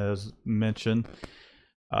chiller, as mentioned.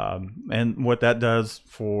 And what that does,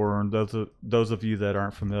 for those of you that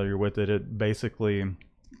aren't familiar with it, it basically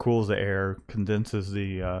cools the air, condenses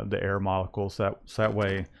the air molecules. That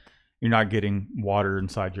way you're not getting water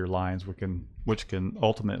inside your lines, which can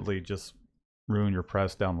ultimately just ruin your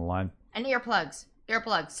press down the line. And earplugs,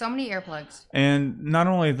 so many earplugs. And not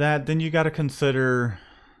only that, then you got to consider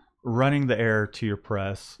running the air to your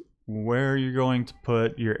press, where you're going to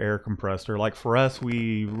put your air compressor. Like for us,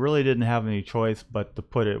 we really didn't have any choice but to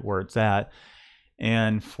put it where it's at.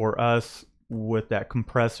 And for us, with that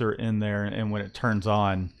compressor in there, and when it turns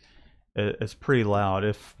on, it's pretty loud.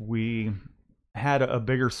 If we had a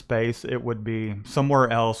bigger space, it would be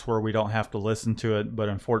somewhere else where we don't have to listen to it. But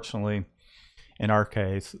unfortunately, in our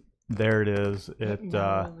case, there it is. It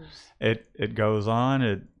goes on.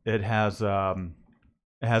 It has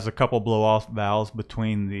a couple blow off valves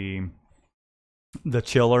between the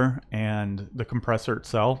chiller and the compressor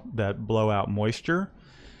itself that blow out moisture,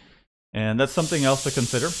 and that's something else to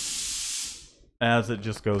consider, as it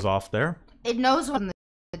just goes off there. It knows when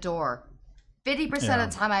the door. 50%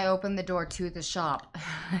 of the time I open the door to the shop,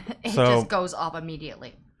 it just goes off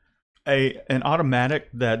immediately. An automatic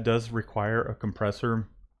that does require a compressor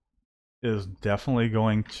is definitely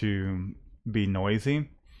going to be noisy.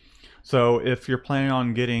 So if you're planning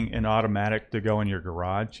on getting an automatic to go in your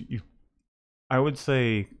garage, I would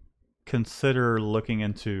say consider looking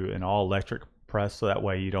into an all-electric press, so that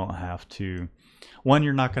way you don't have to. One,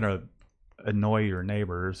 you're not going to annoy your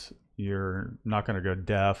neighbors. You're not going to go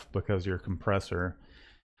deaf because your compressor.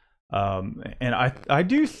 And I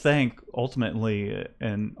do think ultimately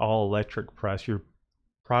an all-electric press, you're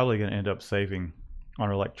probably going to end up saving on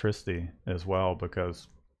electricity as well, because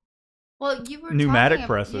you were pneumatic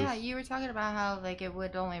presses. Yeah, you were talking about how like it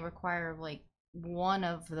would only require like one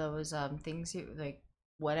of those things, like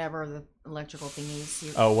whatever the electrical thing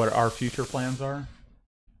is. What our future plans are?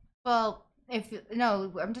 Well, I'm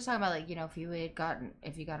just talking about like if you got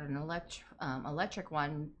an electric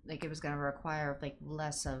one, like it was going to require like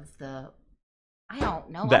less of the. I don't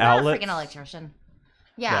know. The I'm outlets. not a freaking electrician.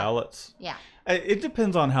 Yeah. The outlets. Yeah. It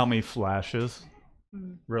depends on how many flashes.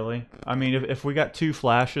 Really, I mean, if we got 2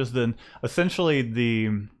 flashes, then essentially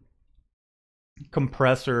the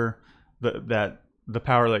compressor, the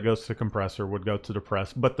power that goes to the compressor would go to the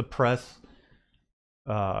press, but the press,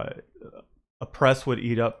 a press would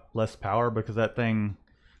eat up less power because that thing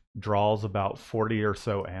draws about 40 or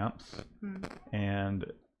so amps, and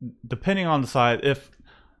depending on the size, if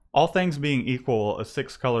all things being equal, a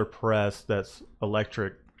 6-color press that's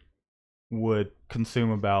electric would consume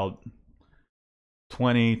about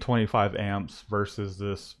 20-25 amps versus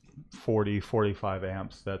this 40-45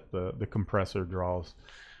 amps that the compressor draws,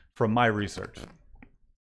 from my research,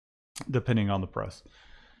 depending on the press.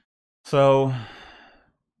 So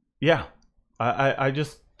yeah, I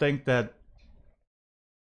just think that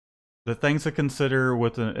the things to consider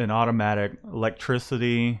with an automatic: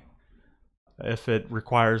 electricity, if it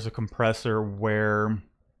requires a compressor, where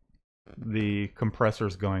the compressor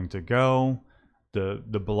is going to go,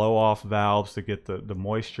 the blow off valves to get the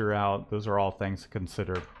moisture out. Those are all things to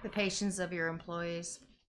consider. The patience of your employees.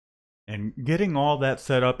 And getting all that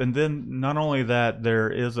set up, and then not only that, there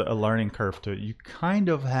is a learning curve to it. You kind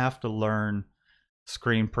of have to learn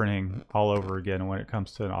screen printing all over again when it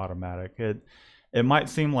comes to an automatic. It might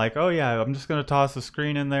seem like, oh yeah, I'm just going to toss the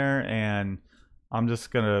screen in there and I'm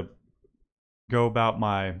just going to go about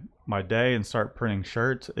my day and start printing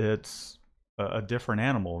shirts. It's a different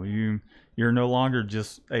animal. You're no longer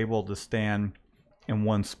just able to stand in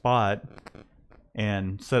one spot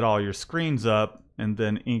and set all your screens up and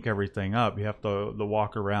then ink everything up. You have to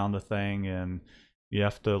walk around the thing, and you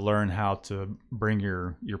have to learn how to bring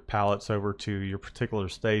your pallets over to your particular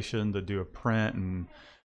station to do a print and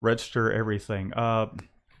register everything up,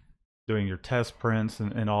 doing your test prints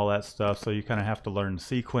and all that stuff. So you kind of have to learn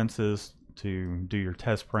sequences to do your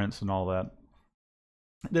test prints and all that.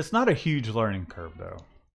 It's not a huge learning curve though.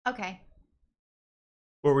 Okay.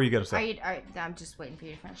 What were you going to say? I'm just waiting for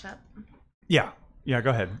you to finish up. Yeah,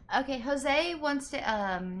 go ahead. Okay, Jose wants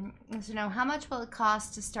to know how much will it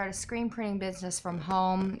cost to start a screen printing business from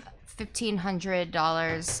home?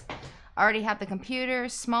 $1,500. Already have the computer,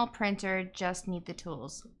 small printer, just need the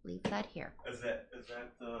tools. Leave that here. Is that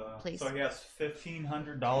Please. So he has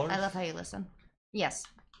 $1,500. I love how you listen. Yes.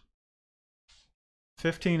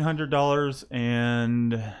 $1,500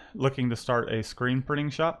 and looking to start a screen printing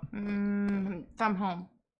shop From home.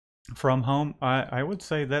 From home. I would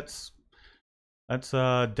say that's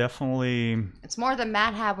definitely. It's more than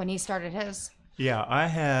Matt had when he started his. Yeah, I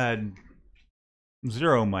had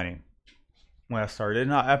zero money when I started,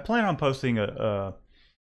 and I plan on posting a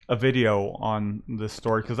video on this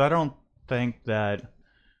story because I don't think that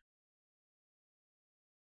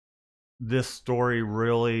this story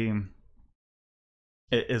really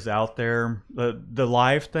is out there. The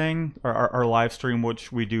live thing, our live stream,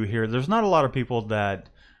 which we do here, there's not a lot of people that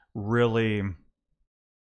really.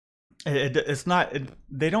 It's not.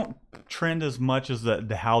 They don't trend as much as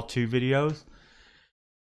the how-to videos,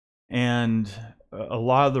 and a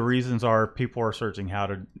lot of the reasons are people are searching how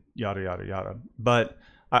to yada yada yada. But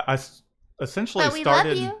I essentially But we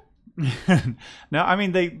started. love you. Now, I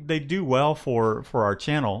mean, they do well for our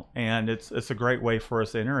channel, and it's a great way for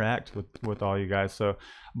us to interact with all you guys. So,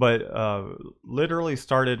 but literally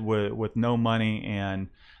started with no money, and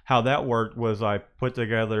how that worked was I put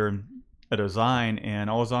together a design, and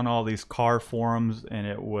I was on all these car forums, and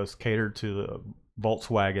it was catered to the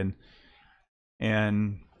Volkswagen,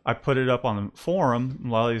 and I put it up on the forum. A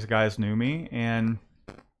lot of these guys knew me, and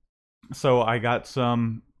so I got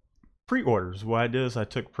some pre-orders. What I did is I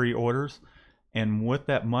took pre-orders, and with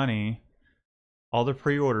that money, all the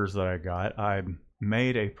pre-orders that I got, I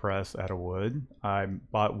made a press out of wood. I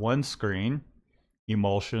bought one screen,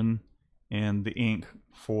 emulsion, and the ink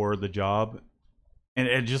for the job. And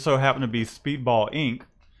it just so happened to be Speedball ink,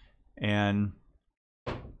 and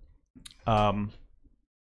I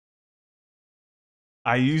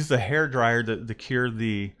used the hair dryer to cure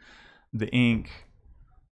the ink,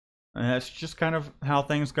 and that's just kind of how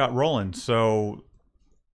things got rolling. So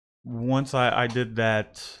once I did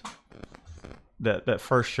that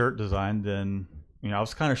first shirt design, then I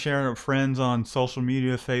was kind of sharing it with friends on social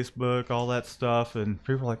media, Facebook, all that stuff, and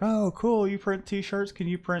people were like, "Oh, cool! You print T-shirts? Can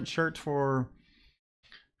you print shirts for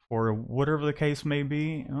whatever the case may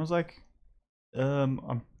be?" And I was like,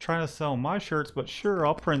 I'm trying to sell my shirts, but sure,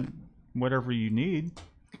 I'll print whatever you need."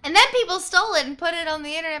 And then people stole it and put it on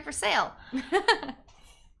the internet for sale.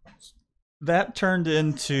 That turned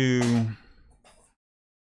into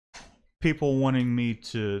people wanting me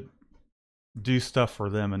to do stuff for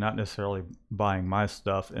them and not necessarily buying my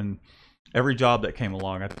stuff. And every job that came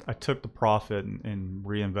along, I took the profit and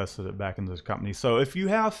reinvested it back into the company. So if you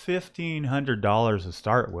have $1,500 to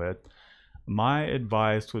start with, my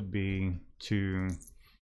advice would be to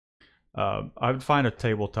I would find a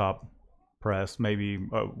tabletop press, maybe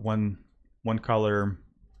one color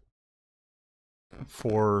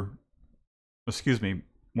for,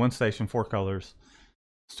 one station, 4 colors.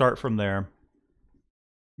 Start from there.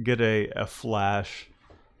 Get a flash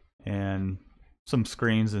and some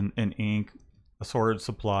screens and ink, assorted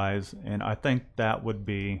supplies, and I think that would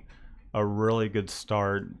be a really good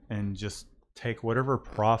start. And just take whatever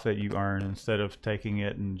profit you earn instead of taking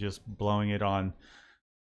it and just blowing it on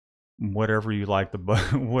whatever you like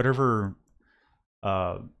whatever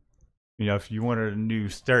if you wanted a new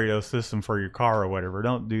stereo system for your car or whatever,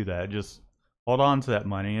 don't do that. Just hold on to that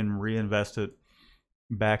money and reinvest it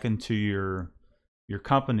back into your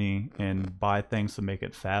company and buy things to make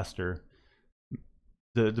it faster,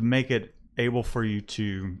 to make it able for you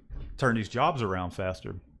to turn these jobs around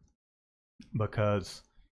faster. Because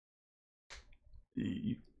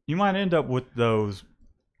you might end up with those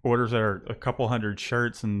orders that are a couple hundred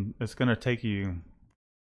shirts, and it's going to take you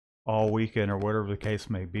all weekend or whatever the case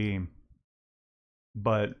may be.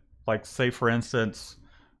 But like, say for instance,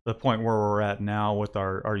 the point where we're at now with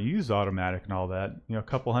our used automatic and all that, a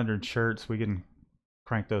couple hundred shirts, we can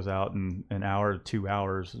crank those out in an hour to 2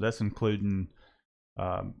 hours. That's including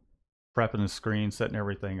prepping the screen, setting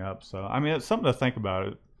everything up. So I mean, it's something to think about.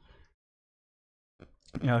 It,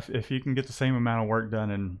 if you can get the same amount of work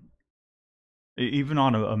done, and even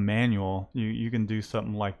on a manual, you can do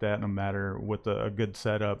something like that, no matter with a good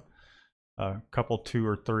setup, a couple 2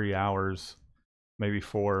 or 3 hours, maybe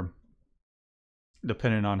 4,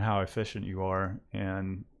 depending on how efficient you are,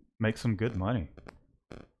 and make some good money.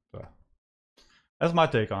 So that's my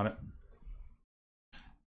take on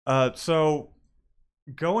it. So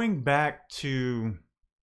going back to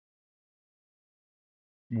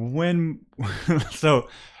when, so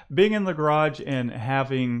being in the garage and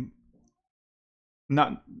having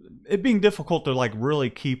not it being difficult to like really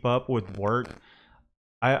keep up with work,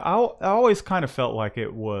 I always kind of felt like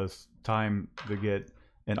it was time to get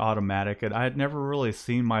an automatic, and I had never really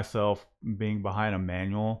seen myself being behind a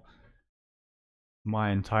manual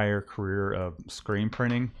my entire career of screen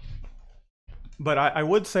printing. But I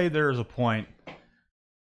would say there's a point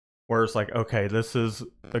where it's like, okay, this is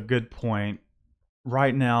a good point.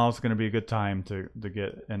 Right now is going to be a good time to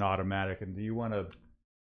get an automatic. And do you want to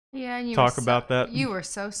and you talk about that? You were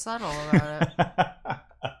so subtle about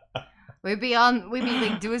it. We'd be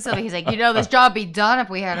like doing something. He's like, this job be done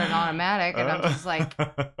if we had an automatic. And I'm just like,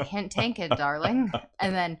 hint, tank it, darling.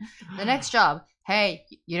 And then the next job, hey,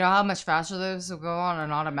 you know how much faster this will go on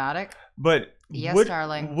an automatic? But yes,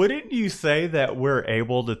 darling. Wouldn't you say that we're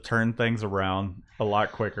able to turn things around a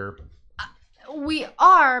lot quicker? We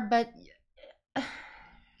are, but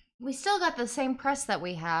we still got the same press that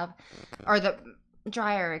we have, or the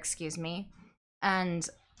dryer, excuse me, and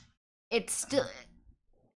it's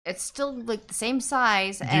still like the same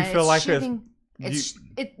size. Do you feel like shooting,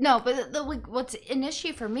 no, but what's an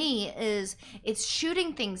issue for me is it's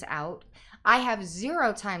shooting things out. I have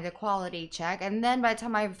zero time to quality check, and then by the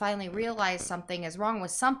time I finally realize something is wrong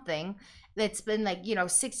with something, that's been like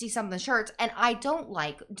 60 something shirts, and I don't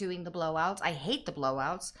like doing the blowouts. I hate the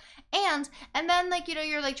blowouts, and then like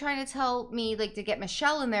you're like trying to tell me like to get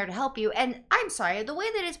Michelle in there to help you, and I'm sorry, the way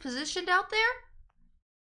that it's positioned out there,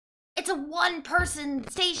 it's a one-person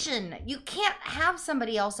station. You can't have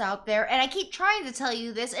somebody else out there, and I keep trying to tell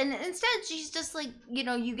you this, and instead she's just like,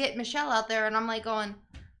 you get Michelle out there, and I'm like going,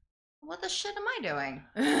 what the shit am I doing?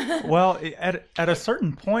 Well, at a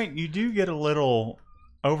certain point, you do get a little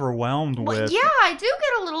overwhelmed with. Yeah, I do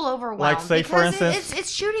get a little overwhelmed. Like, say for instance,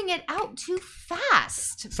 it's shooting it out too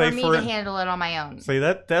fast for me to handle it on my own. See,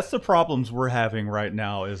 that's the problems we're having right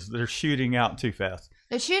now. Is they're shooting out too fast.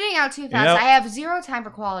 They're shooting out too fast. Yep. I have zero time for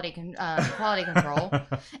quality control,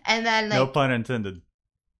 and then no pun intended.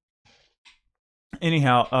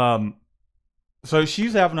 Anyhow, so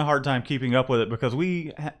she's having a hard time keeping up with it because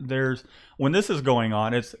when this is going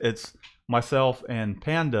on, it's myself and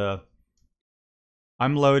Panda.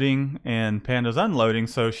 I'm loading and Panda's unloading,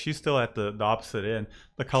 so she's still at the opposite end.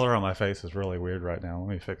 The color on my face is really weird right now. Let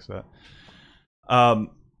me fix that.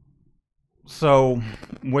 So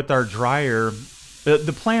with our dryer,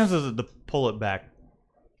 the plans is to pull it back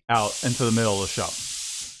out into the middle of the shop.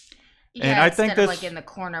 Yeah, and I think this, like in the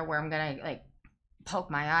corner where I'm gonna like poke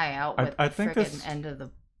my eye out with the freaking end of the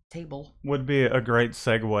table. Would be a great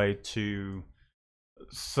segue to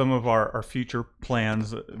some of our future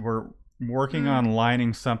plans. We're working on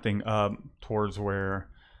lining something up towards where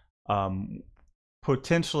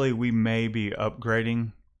potentially we may be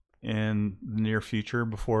upgrading in the near future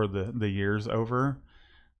before the year's over.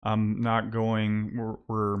 I'm not going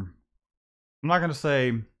to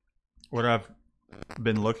say what I've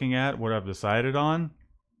been looking at, what I've decided on,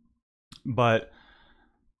 but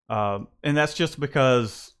and that's just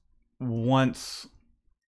because once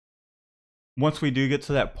we do get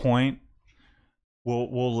to that point,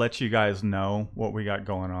 we'll let you guys know what we got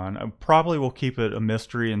going on. I probably will keep it a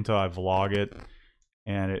mystery until I vlog it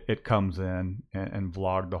and it comes in and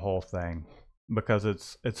vlog the whole thing, because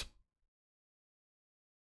it's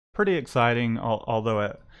pretty exciting,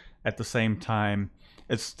 although at the same time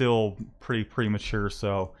it's still pretty premature.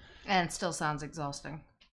 So and it still sounds exhausting.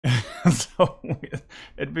 So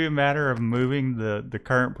it'd be a matter of moving the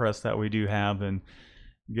current press that we do have and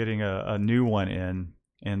getting a new one in,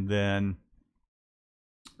 and then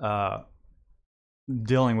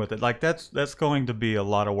dealing with it. Like that's going to be a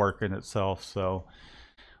lot of work in itself. So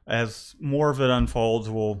as more of it unfolds,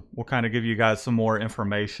 we'll kind of give you guys some more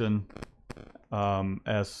information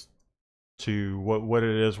as to what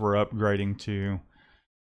it is we're upgrading to.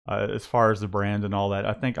 as far as the brand and all that.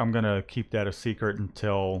 I think I'm gonna keep that a secret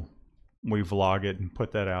until we vlog it and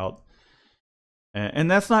put that out.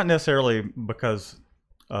 And that's not necessarily because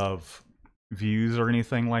of views or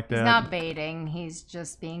anything like that. He's not baiting. He's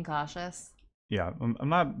just being cautious. Yeah, I'm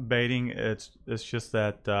not baiting. It's just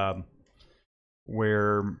that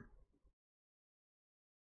we're,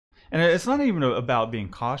 and it's not even about being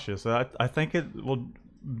cautious. I think it will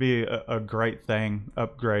be a great thing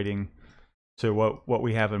upgrading to what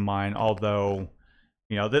we have in mind. Although,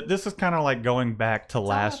 this is kind of like going back to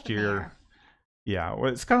last year. Yeah,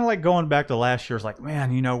 well, it's kind of like going back to last year. It's like,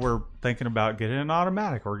 man, we're thinking about getting an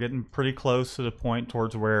automatic. We're getting pretty close to the point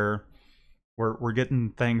towards where we're getting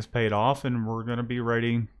things paid off, and we're going to be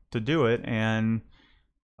ready to do it. And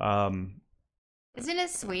isn't it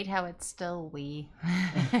sweet how it's still we?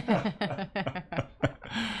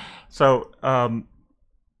 So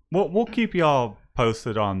we'll keep y'all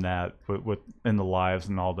posted on that with in the lives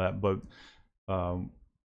and all that. But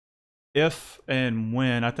if and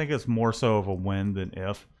when, I think it's more so of a when than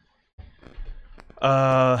if.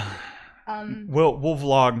 We'll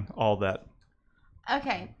vlog all that.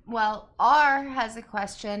 Okay, well, R has a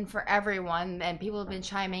question for everyone, and people have been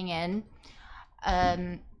chiming in.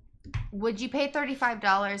 Would you pay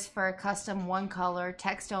 $35 for a custom one color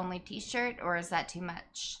text only t-shirt, or is that too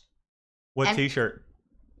much? What t-shirt?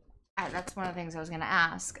 That's one of the things I was going to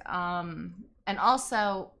ask. And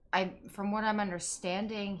also, from what I'm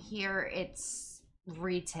understanding here, it's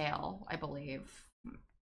retail, I believe.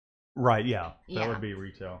 Right, yeah. That would be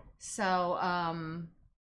retail. So,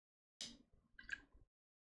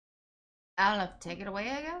 I don't know, take it away,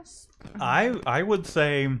 I guess. I would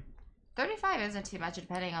say 35 isn't too much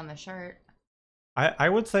depending on the shirt. I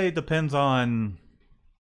would say it depends on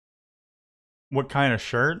what kind of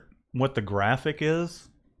shirt, what the graphic is,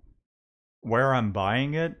 where I'm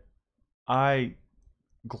buying it. I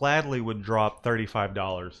gladly would drop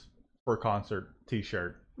 $35 for a concert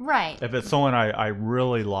t-shirt. Right. If it's someone I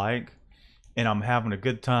really like and I'm having a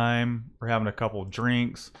good time, we're having a couple of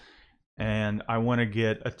drinks, and I want to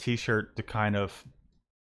get a t-shirt to kind of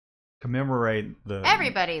commemorate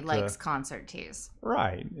everybody likes concert tees.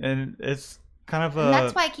 Right. And it's kind of and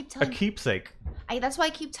that's why I keep telling a keepsake. That's why I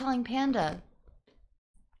keep telling Panda,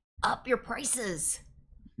 up your prices.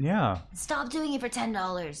 Yeah. Stop doing it for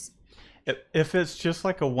 $10. If it's just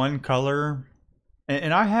like a one color,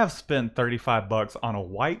 and I have spent $35 on a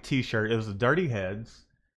white t-shirt. It was the Dirty Heads.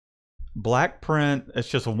 Black print. It's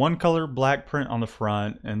just a one color black print on the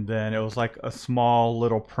front, and then it was like a small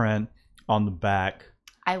little print on the back.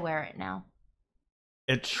 I wear it now.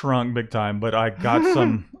 It shrunk big time, but I got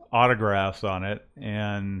some autographs on it,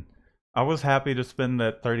 and I was happy to spend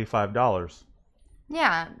that $35.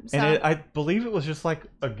 Yeah. So, and I believe it was just like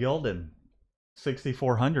a Gildan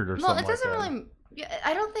 6400 or something. Well, it doesn't like that. really.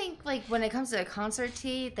 I don't think like when it comes to a concert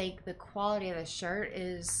tee, like the quality of the shirt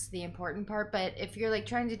is the important part. But if you're like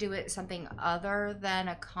trying to do it something other than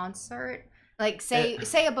a concert, like say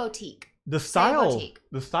a boutique. The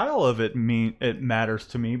style of it matters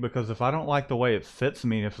to me, because if I don't like the way it fits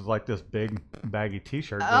me, if it's like this big baggy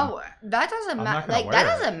t-shirt, that doesn't matter. Like that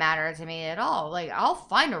doesn't matter to me at all. Like I'll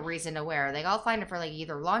find a reason to wear. Like I'll find it for like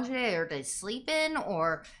either laundry day or to sleep in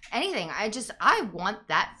or anything. I want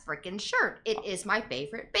that freaking shirt. It is my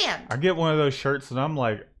favorite band. I get one of those shirts and I'm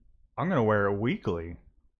like, I'm gonna wear it weekly.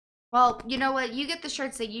 Well, you know what? You get the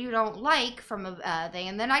shirts that you don't like from a thing,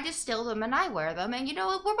 and then I just steal them and I wear them, and you know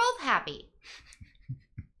what? We're both happy.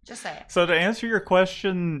 Just say it. So to answer your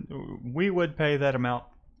question, we would pay that amount.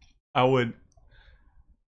 I would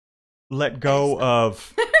let go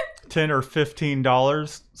of $10 or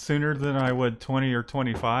 $15 sooner than I would $20 or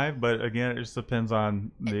 $25. But again, it just depends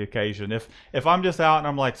on the occasion. If I'm just out and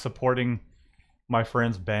I'm like supporting my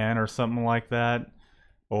friend's band or something like that.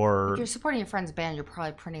 Or if you're supporting your friend's band, you're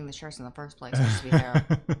probably printing the shirts in the first place. Just to be fair.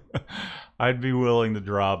 I'd be willing to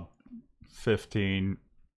drop 15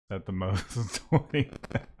 at the most, 20,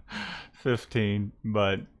 15.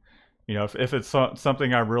 But if it's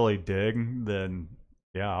something I really dig, then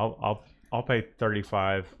yeah, I'll pay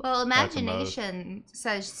 35. Well, Imagination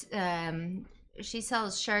says she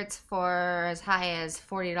sells shirts for as high as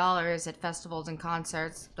 $40 at festivals and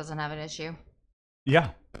concerts. Doesn't have an issue.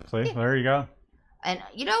 Yeah, see, there you go. And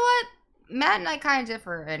you know what? Matt and I kind of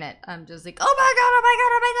differ in it. I'm just like, oh my god, oh my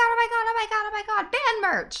god, oh my god, oh my god, oh my god, oh my god, band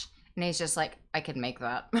merch. And he's just like, I can make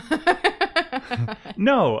that.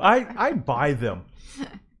 No, I buy them.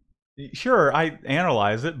 Sure, I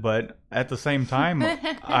analyze it, but at the same time,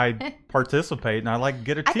 I participate and I like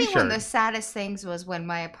get a t-shirt. I think one of the saddest things was when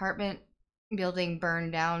my apartment building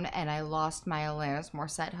burned down and I lost my Alanis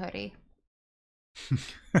Morissette hoodie.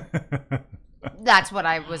 That's what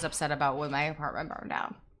I was upset about when my apartment burned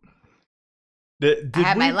down. Did I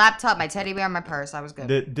had we my laptop, my teddy bear, my purse. I was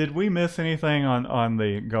good. did we miss anything on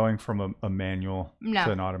the going from a manual No.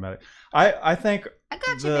 to an automatic? I think I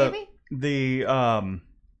got you, the baby.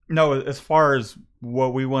 no, as far as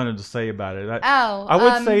what we wanted to say about it, Oh, I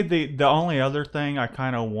would say the only other thing I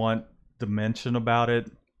kind of want to mention about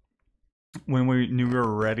it when we knew we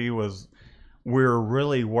were ready was we were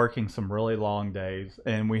really working some really long days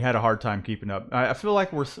and we had a hard time keeping up. I feel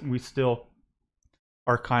like we still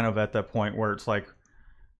are kind of at that point where it's like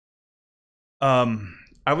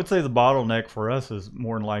I would say the bottleneck for us is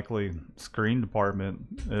more than likely screen department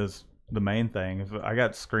is the main thing. If I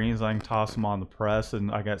got screens, I can toss them on the press,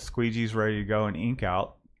 and I got squeegees ready to go and ink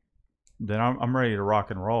out, then I'm ready to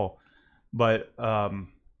rock and roll. But I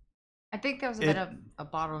think there was a bit of a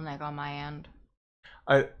bottleneck on my end.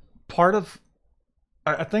 I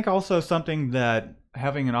think also something that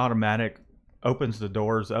having an automatic opens the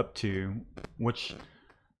doors up to, which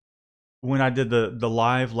when I did the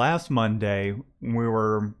live last Monday, we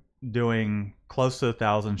were doing close to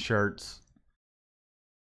 1,000 shirts.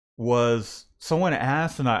 Was someone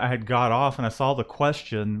asked, and I had got off, and I saw the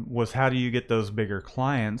question was, how do you get those bigger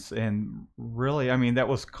clients? And really, I mean, that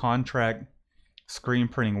was contract screen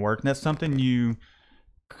printing work, and that's something you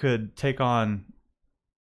could take on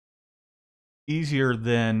easier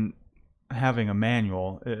than having a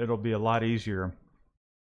manual. It'll be a lot easier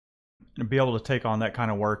to be able to take on that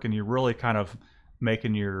kind of work, and you're really kind of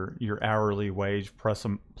making your hourly wage plus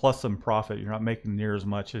some profit. You're not making near as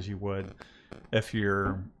much as you would if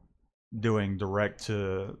you're doing direct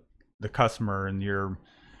to the customer and you're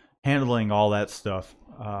handling all that stuff.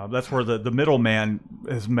 That's where the middleman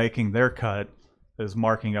is making their cut, is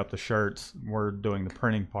marking up the shirts. We're doing the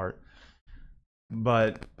printing part.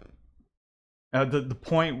 But the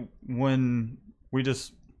point when we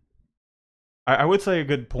just, I would say a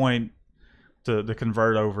good point to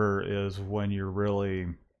convert over is when you're really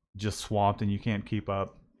just swamped and you can't keep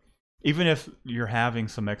up. Even if you're having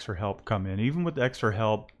some extra help come in, even with extra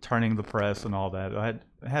help turning the press and all that, I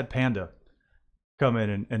had Panda come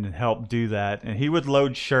in and help do that, and he would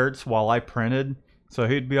load shirts while I printed. So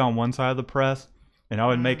he'd be on one side of the press, and I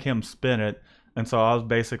would make him spin it, and so I was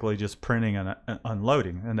basically just printing and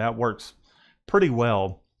unloading, and that works pretty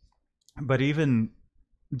well. But even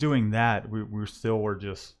doing that, we still were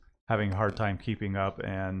just having a hard time keeping up,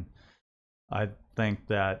 and I think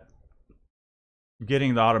that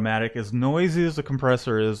getting the automatic, as noisy as the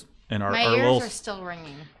compressor is in our My ears little are still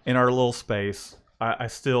ringing. in our little space, I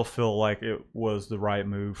still feel like it was the right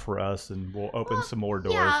move for us, and we'll open some more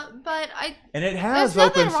doors. Yeah, but And it there's has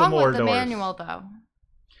nothing opened some wrong more with the doors. manual, though.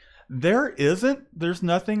 There isn't. There's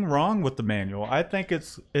nothing wrong with the manual. I think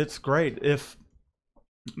it's great. If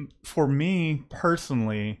for me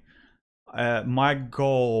personally, my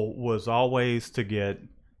goal was always to get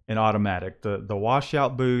an automatic. The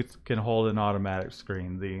washout booth can hold an automatic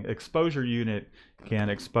screen. The exposure unit can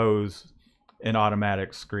expose an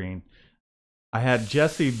automatic screen. I had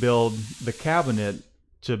Jesse build the cabinet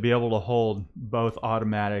to be able to hold both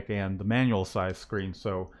automatic and the manual size screen.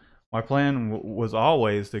 So my plan was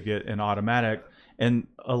always to get an automatic, and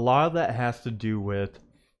a lot of that has to do with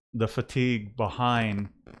the fatigue behind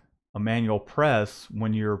a manual press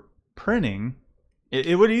when you're printing.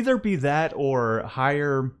 It would either be that or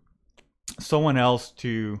hire someone else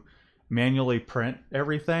to manually print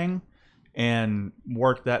everything and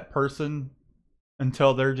work that person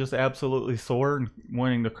until they're just absolutely sore and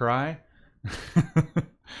wanting to cry.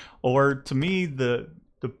 Or to me, the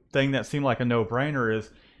thing that seemed like a no-brainer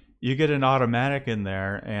is you get an automatic in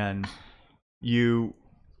there and you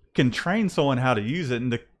can train someone how to use it,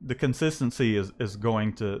 and the consistency is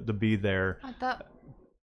going to be there. I thought.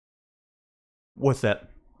 What's that?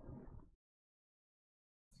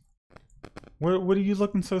 What are you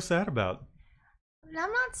looking so sad about? I'm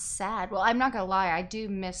not sad. Well, I'm not gonna lie. I do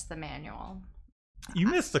miss the manual. You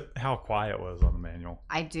missed how quiet it was on the manual.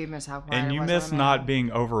 I do miss how quiet. And you it was miss on the not manual.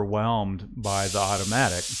 being overwhelmed by the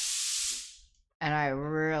automatic. And I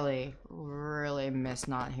really, really miss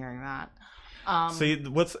not hearing that. See,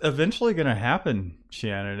 what's eventually going to happen,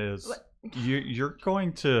 Shannon, is you're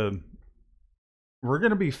going to... We're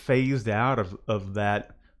going to be phased out of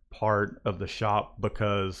that part of the shop,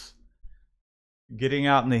 because getting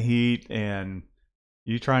out in the heat and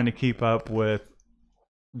you trying to keep up with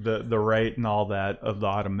the rate and all that of the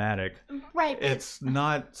automatic, right? It's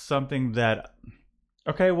not something that,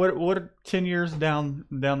 okay, what 10 years down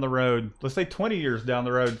the road, let's say 20 years down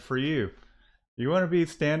the road for you, you want to be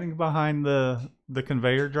standing behind the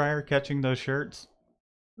conveyor dryer catching those shirts?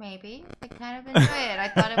 Maybe. I kind of enjoy it. I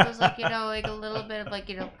thought it was like, like a little bit of like,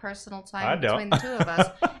 personal I time don't. between the two of us.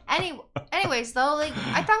 Anyways, though, like,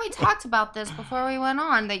 I thought we talked about this before we went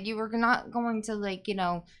on, that you were not going to, like,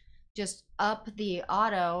 just up the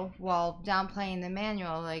auto while downplaying the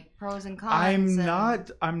manual, like pros and cons.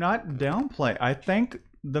 I'm not downplaying. I think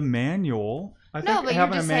the manual. No, but you're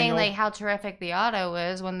just saying like how terrific the auto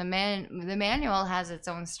is when the manual has its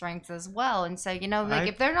own strengths as well. And so, like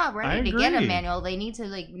if they're not ready to get a manual, they need to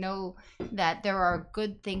like know that there are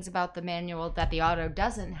good things about the manual that the auto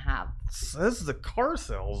doesn't have. Says the car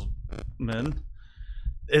salesman.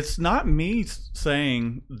 It's not me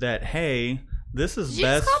saying that, hey, this is Did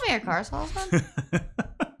best. You just call me a car salesman?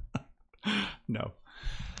 No.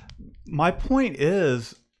 My point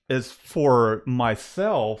is for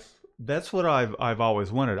myself, that's what I've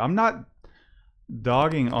always wanted. I'm not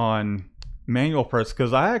dogging on manual press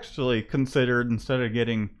because I actually considered, instead of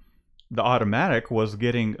getting the automatic, was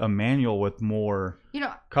getting a manual with more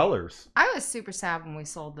colors. I was super sad when we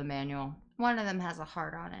sold the manual. One of them has a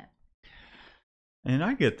heart on it. And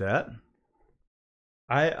I get that.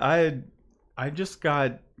 I just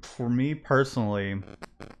got, for me personally,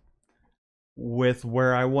 with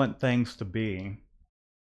where I want things to be,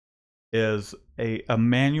 is a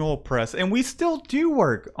manual press. And we still do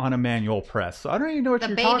work on a manual press. So I don't even know what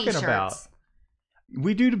you're talking about.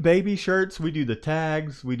 We do the baby shirts. We do the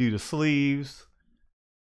tags. We do the sleeves.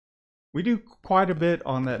 We do quite a bit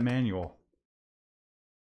on that manual.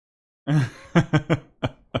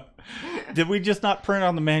 Did we just not print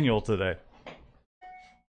on the manual today?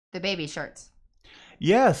 The baby shirts.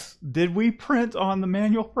 Yes. Did we print on the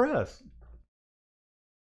manual press?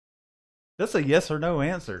 That's a yes or no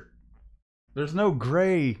answer. There's no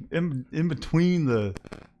gray in between the...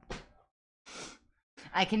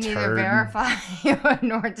 I can neither verify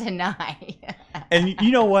nor deny. And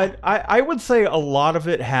you know what? I would say a lot of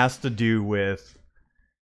it has to do with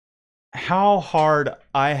how hard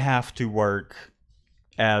I have to work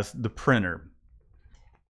as the printer.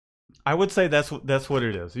 I would say that's what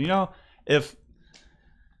it is. If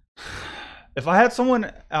I had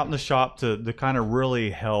someone out in the shop to kind of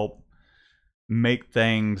really help make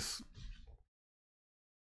things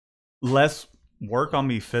less work on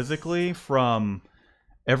me physically, from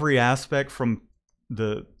every aspect, from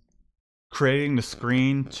the creating the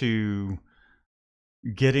screen to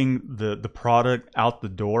getting the product out the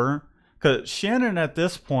door. Because Shannon at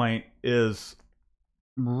this point is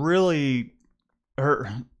really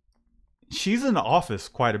she's in the office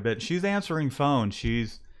quite a bit. She's answering phones.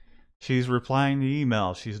 She's replying to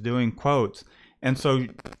emails. She's doing quotes. And so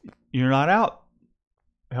you're not out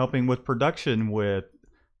helping with production, with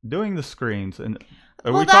doing the screens. And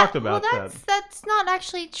we talked about that. That's not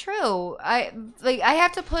actually true. I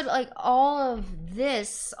have to put like all of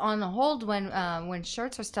this on hold when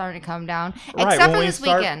shirts are starting to come down, right, except for this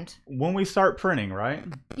weekend. When we start printing, right?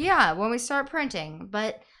 Yeah, when we start printing.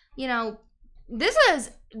 But this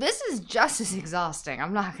is just as exhausting.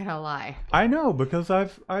 I'm not gonna lie. I know, because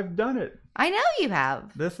I've done it. I know you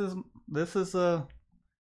have. This is a.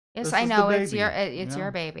 Yes, I know it's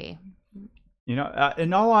your baby.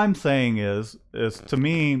 And all I'm saying is to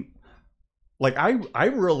me, like I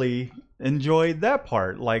really enjoyed that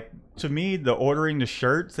part. Like, to me, the ordering the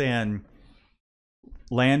shirts and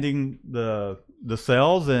landing the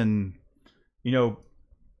sales, and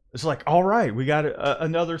it's like, all right, we got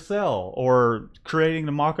another sell, or creating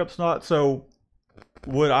the mock-ups. Not so.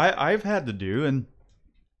 What I've had to do and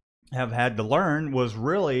have had to learn was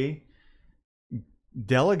really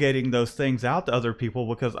delegating those things out to other people,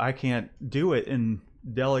 because I can't do it, and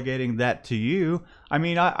delegating that to you. I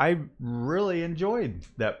mean, I really enjoyed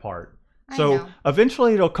that part. So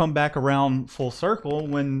eventually it'll come back around full circle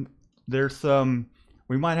when there's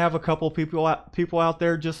we might have a couple people out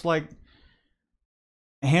there just like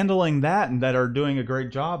handling that, and that are doing a great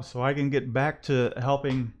job, so I can get back to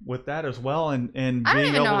helping with that as well, and being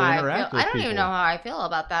able to interact with people. I don't even know how I feel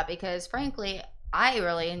about that, because frankly, I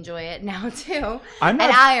really enjoy it now too, and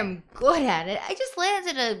I am good at it. I just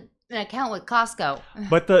landed an account with Costco.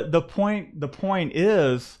 But the point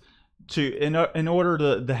is to in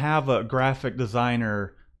order to have a graphic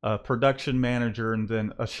designer, a production manager, and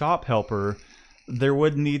then a shop helper, there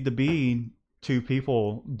would need to be two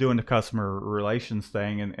people doing the customer relations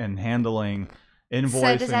thing and handling invoicing.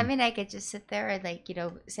 So does that mean I could just sit there and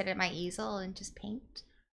sit at my easel and just paint?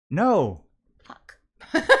 No. Fuck.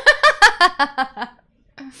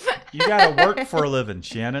 You gotta work for a living,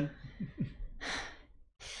 Shannon.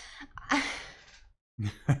 I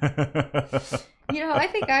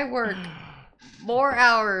think I work more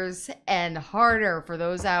hours and harder for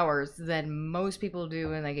those hours than most people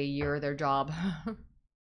do in like a year of their job.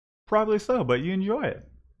 probably so, but you enjoy it.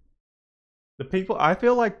 I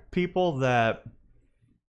feel like people that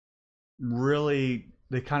really,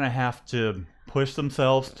 they kind of have to push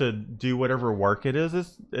themselves to do whatever work it is,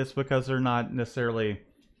 it's because they're not necessarily.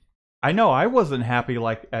 I know I wasn't happy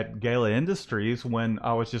like at Gala Industries when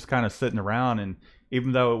I was just kind of sitting around, and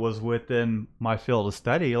even though it was within my field of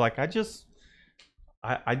study, like I just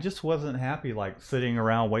wasn't happy like sitting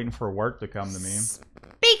around waiting for work to come to me.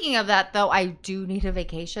 Speaking of that, though, I do need a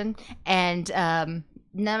vacation, and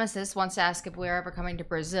Nemesis wants to ask if we're ever coming to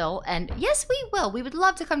Brazil, and yes, we will. We would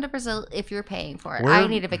love to come to Brazil if you're paying for it. I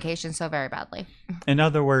need a vacation so very badly. In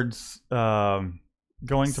other words, going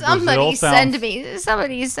to somebody Brazil sounds...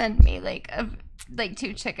 Somebody send me like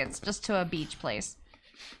 2 tickets just to a beach place,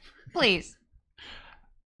 please.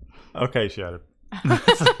 Okay, Shadow.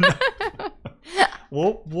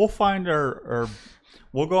 We'll find our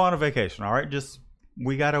we'll go on a vacation. All right, just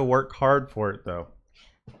we got to work hard for it though.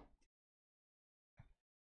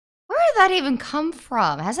 Where did that even come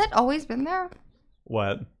from? Has that always been there?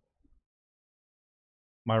 What?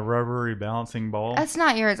 My rubbery balancing ball? That's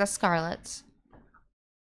not yours. That's Scarlett's.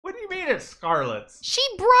 What do you mean it's Scarlett's? She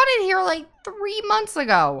brought it here like 3 months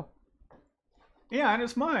ago. Yeah, and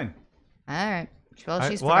it's mine. All right. Well,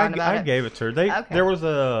 she's forgotten about it. I gave it to her. There was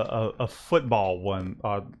a football one,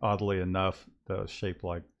 oddly enough, that was shaped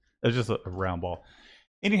like it's just a round ball.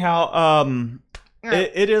 Anyhow,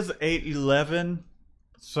 it is 8:11,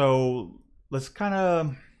 so let's kind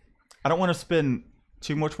of. I don't want to spend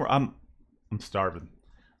too much more. I'm starving.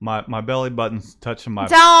 My belly button's touching my.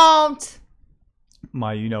 Don't.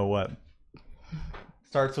 My you know what.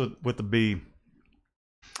 Starts with the B.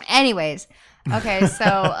 Anyways, okay,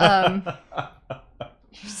 so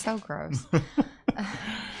you're so gross.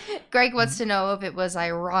 Greg wants to know if it was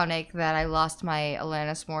ironic that I lost my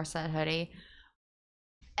Alanis Morissette hoodie.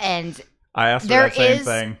 And I asked her that same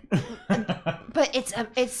thing. But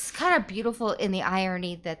it's kind of beautiful in the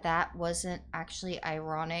irony that wasn't actually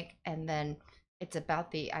ironic, and then it's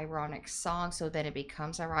about the ironic song, so then it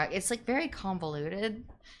becomes ironic. It's like very convoluted.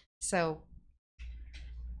 So,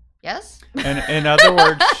 yes? And in other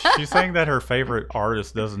words, she's saying that her favorite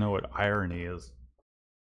artist doesn't know what irony is.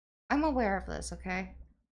 I'm aware of this, okay?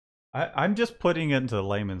 I'm just putting it into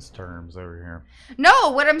layman's terms over here.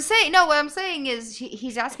 No, what I'm saying is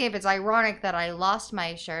he's asking if it's ironic that I lost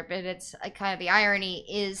my shirt, but it's kind of the irony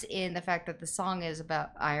is in the fact that the song is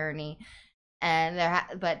about irony, and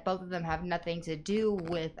but both of them have nothing to do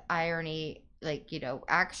with irony, like,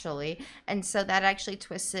 actually, and so that actually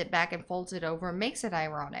twists it back and folds it over and makes it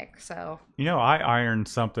ironic. So I ironed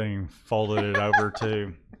something, folded it over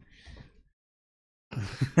too.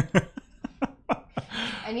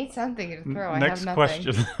 I need something to throw. Next I have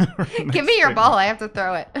nothing. question. Give me your ball. I have to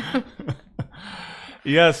throw it.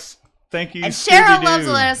 Yes, thank you. And Cheryl loves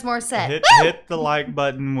Alanis Morissette. Hit the like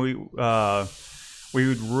button. We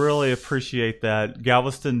would really appreciate that.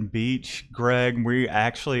 Galveston Beach, Greg. We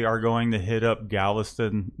actually are going to hit up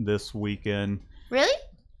Galveston this weekend. Really?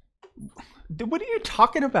 What are you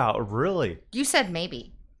talking about? Really? You said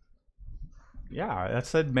maybe. Yeah, I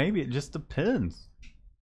said maybe. It just depends.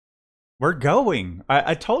 We're going.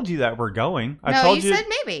 I told you that we're going. You said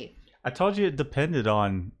maybe. I told you it depended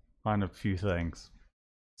on a few things.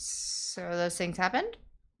 So those things happened?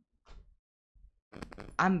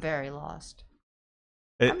 I'm very lost.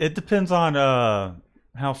 It depends on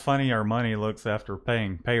how funny our money looks after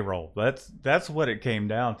paying payroll. That's what it came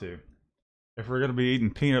down to. If we're gonna be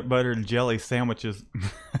eating peanut butter and jelly sandwiches.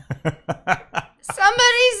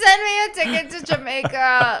 Somebody send me a ticket to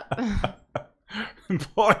Jamaica.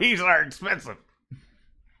 Employees are expensive.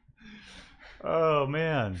 Oh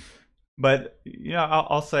man, but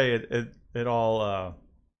I'll say it all.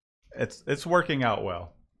 It's working out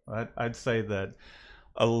well. I'd say that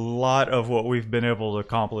a lot of what we've been able to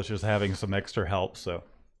accomplish is having some extra help. So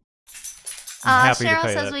I'm happy Cheryl to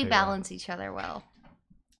pay says we payroll. balance each other well.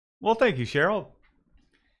 Well, thank you, Cheryl.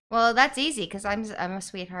 Well, that's easy because I'm a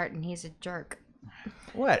sweetheart and he's a jerk.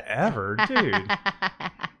 Whatever, dude.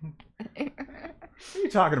 What are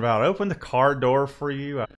you talking about? I opened the car door for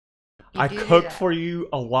you. I cook for you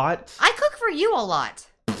a lot. I cook for you a lot.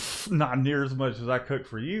 Not near as much as I cook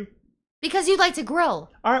for you. Because you like to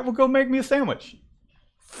grill. All right, well, go make me a sandwich.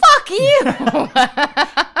 Fuck you!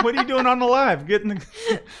 What are you doing on the live? Fuck you!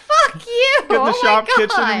 Get in the shop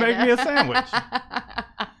kitchen and make me a sandwich.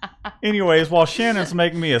 Anyways, while Shannon's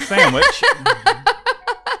making me a sandwich,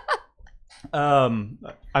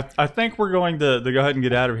 I think we're going to go ahead and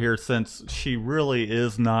get out of here since she really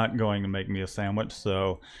is not going to make me a sandwich.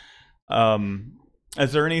 So,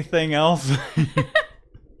 is there anything else?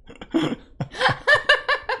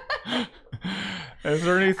 Is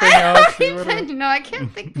there anything else? No, I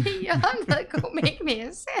can't think beyond the go make me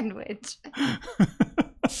a sandwich.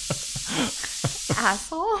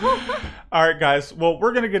 Asshole. All right, guys. Well,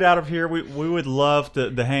 we're going to get out of here. We would love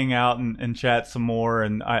to hang out and chat some more.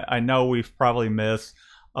 And I know we've probably missed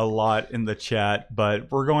a lot in the chat, but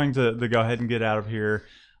we're going to go ahead and get out of here.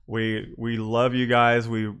 We love you guys.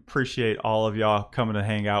 We appreciate all of y'all coming to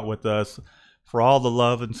hang out with us, for all the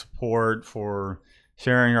love and support, for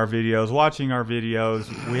sharing our videos, watching our videos.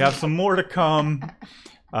 We have some more to come.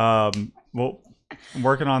 Well, I'm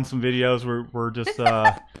working on some videos. We're just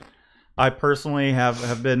I personally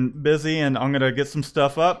have been busy, and I'm going to get some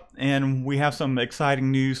stuff up, and we have some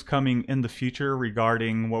exciting news coming in the future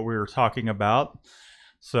regarding what we were talking about.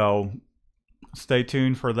 So stay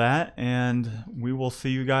tuned for that, and we will see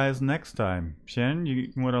you guys next time. Shen,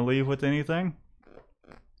 you want to leave with anything?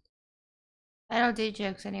 I don't do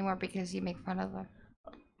jokes anymore because you make fun of them.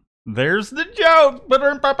 There's the joke.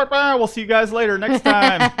 We'll see you guys later next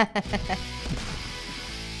time.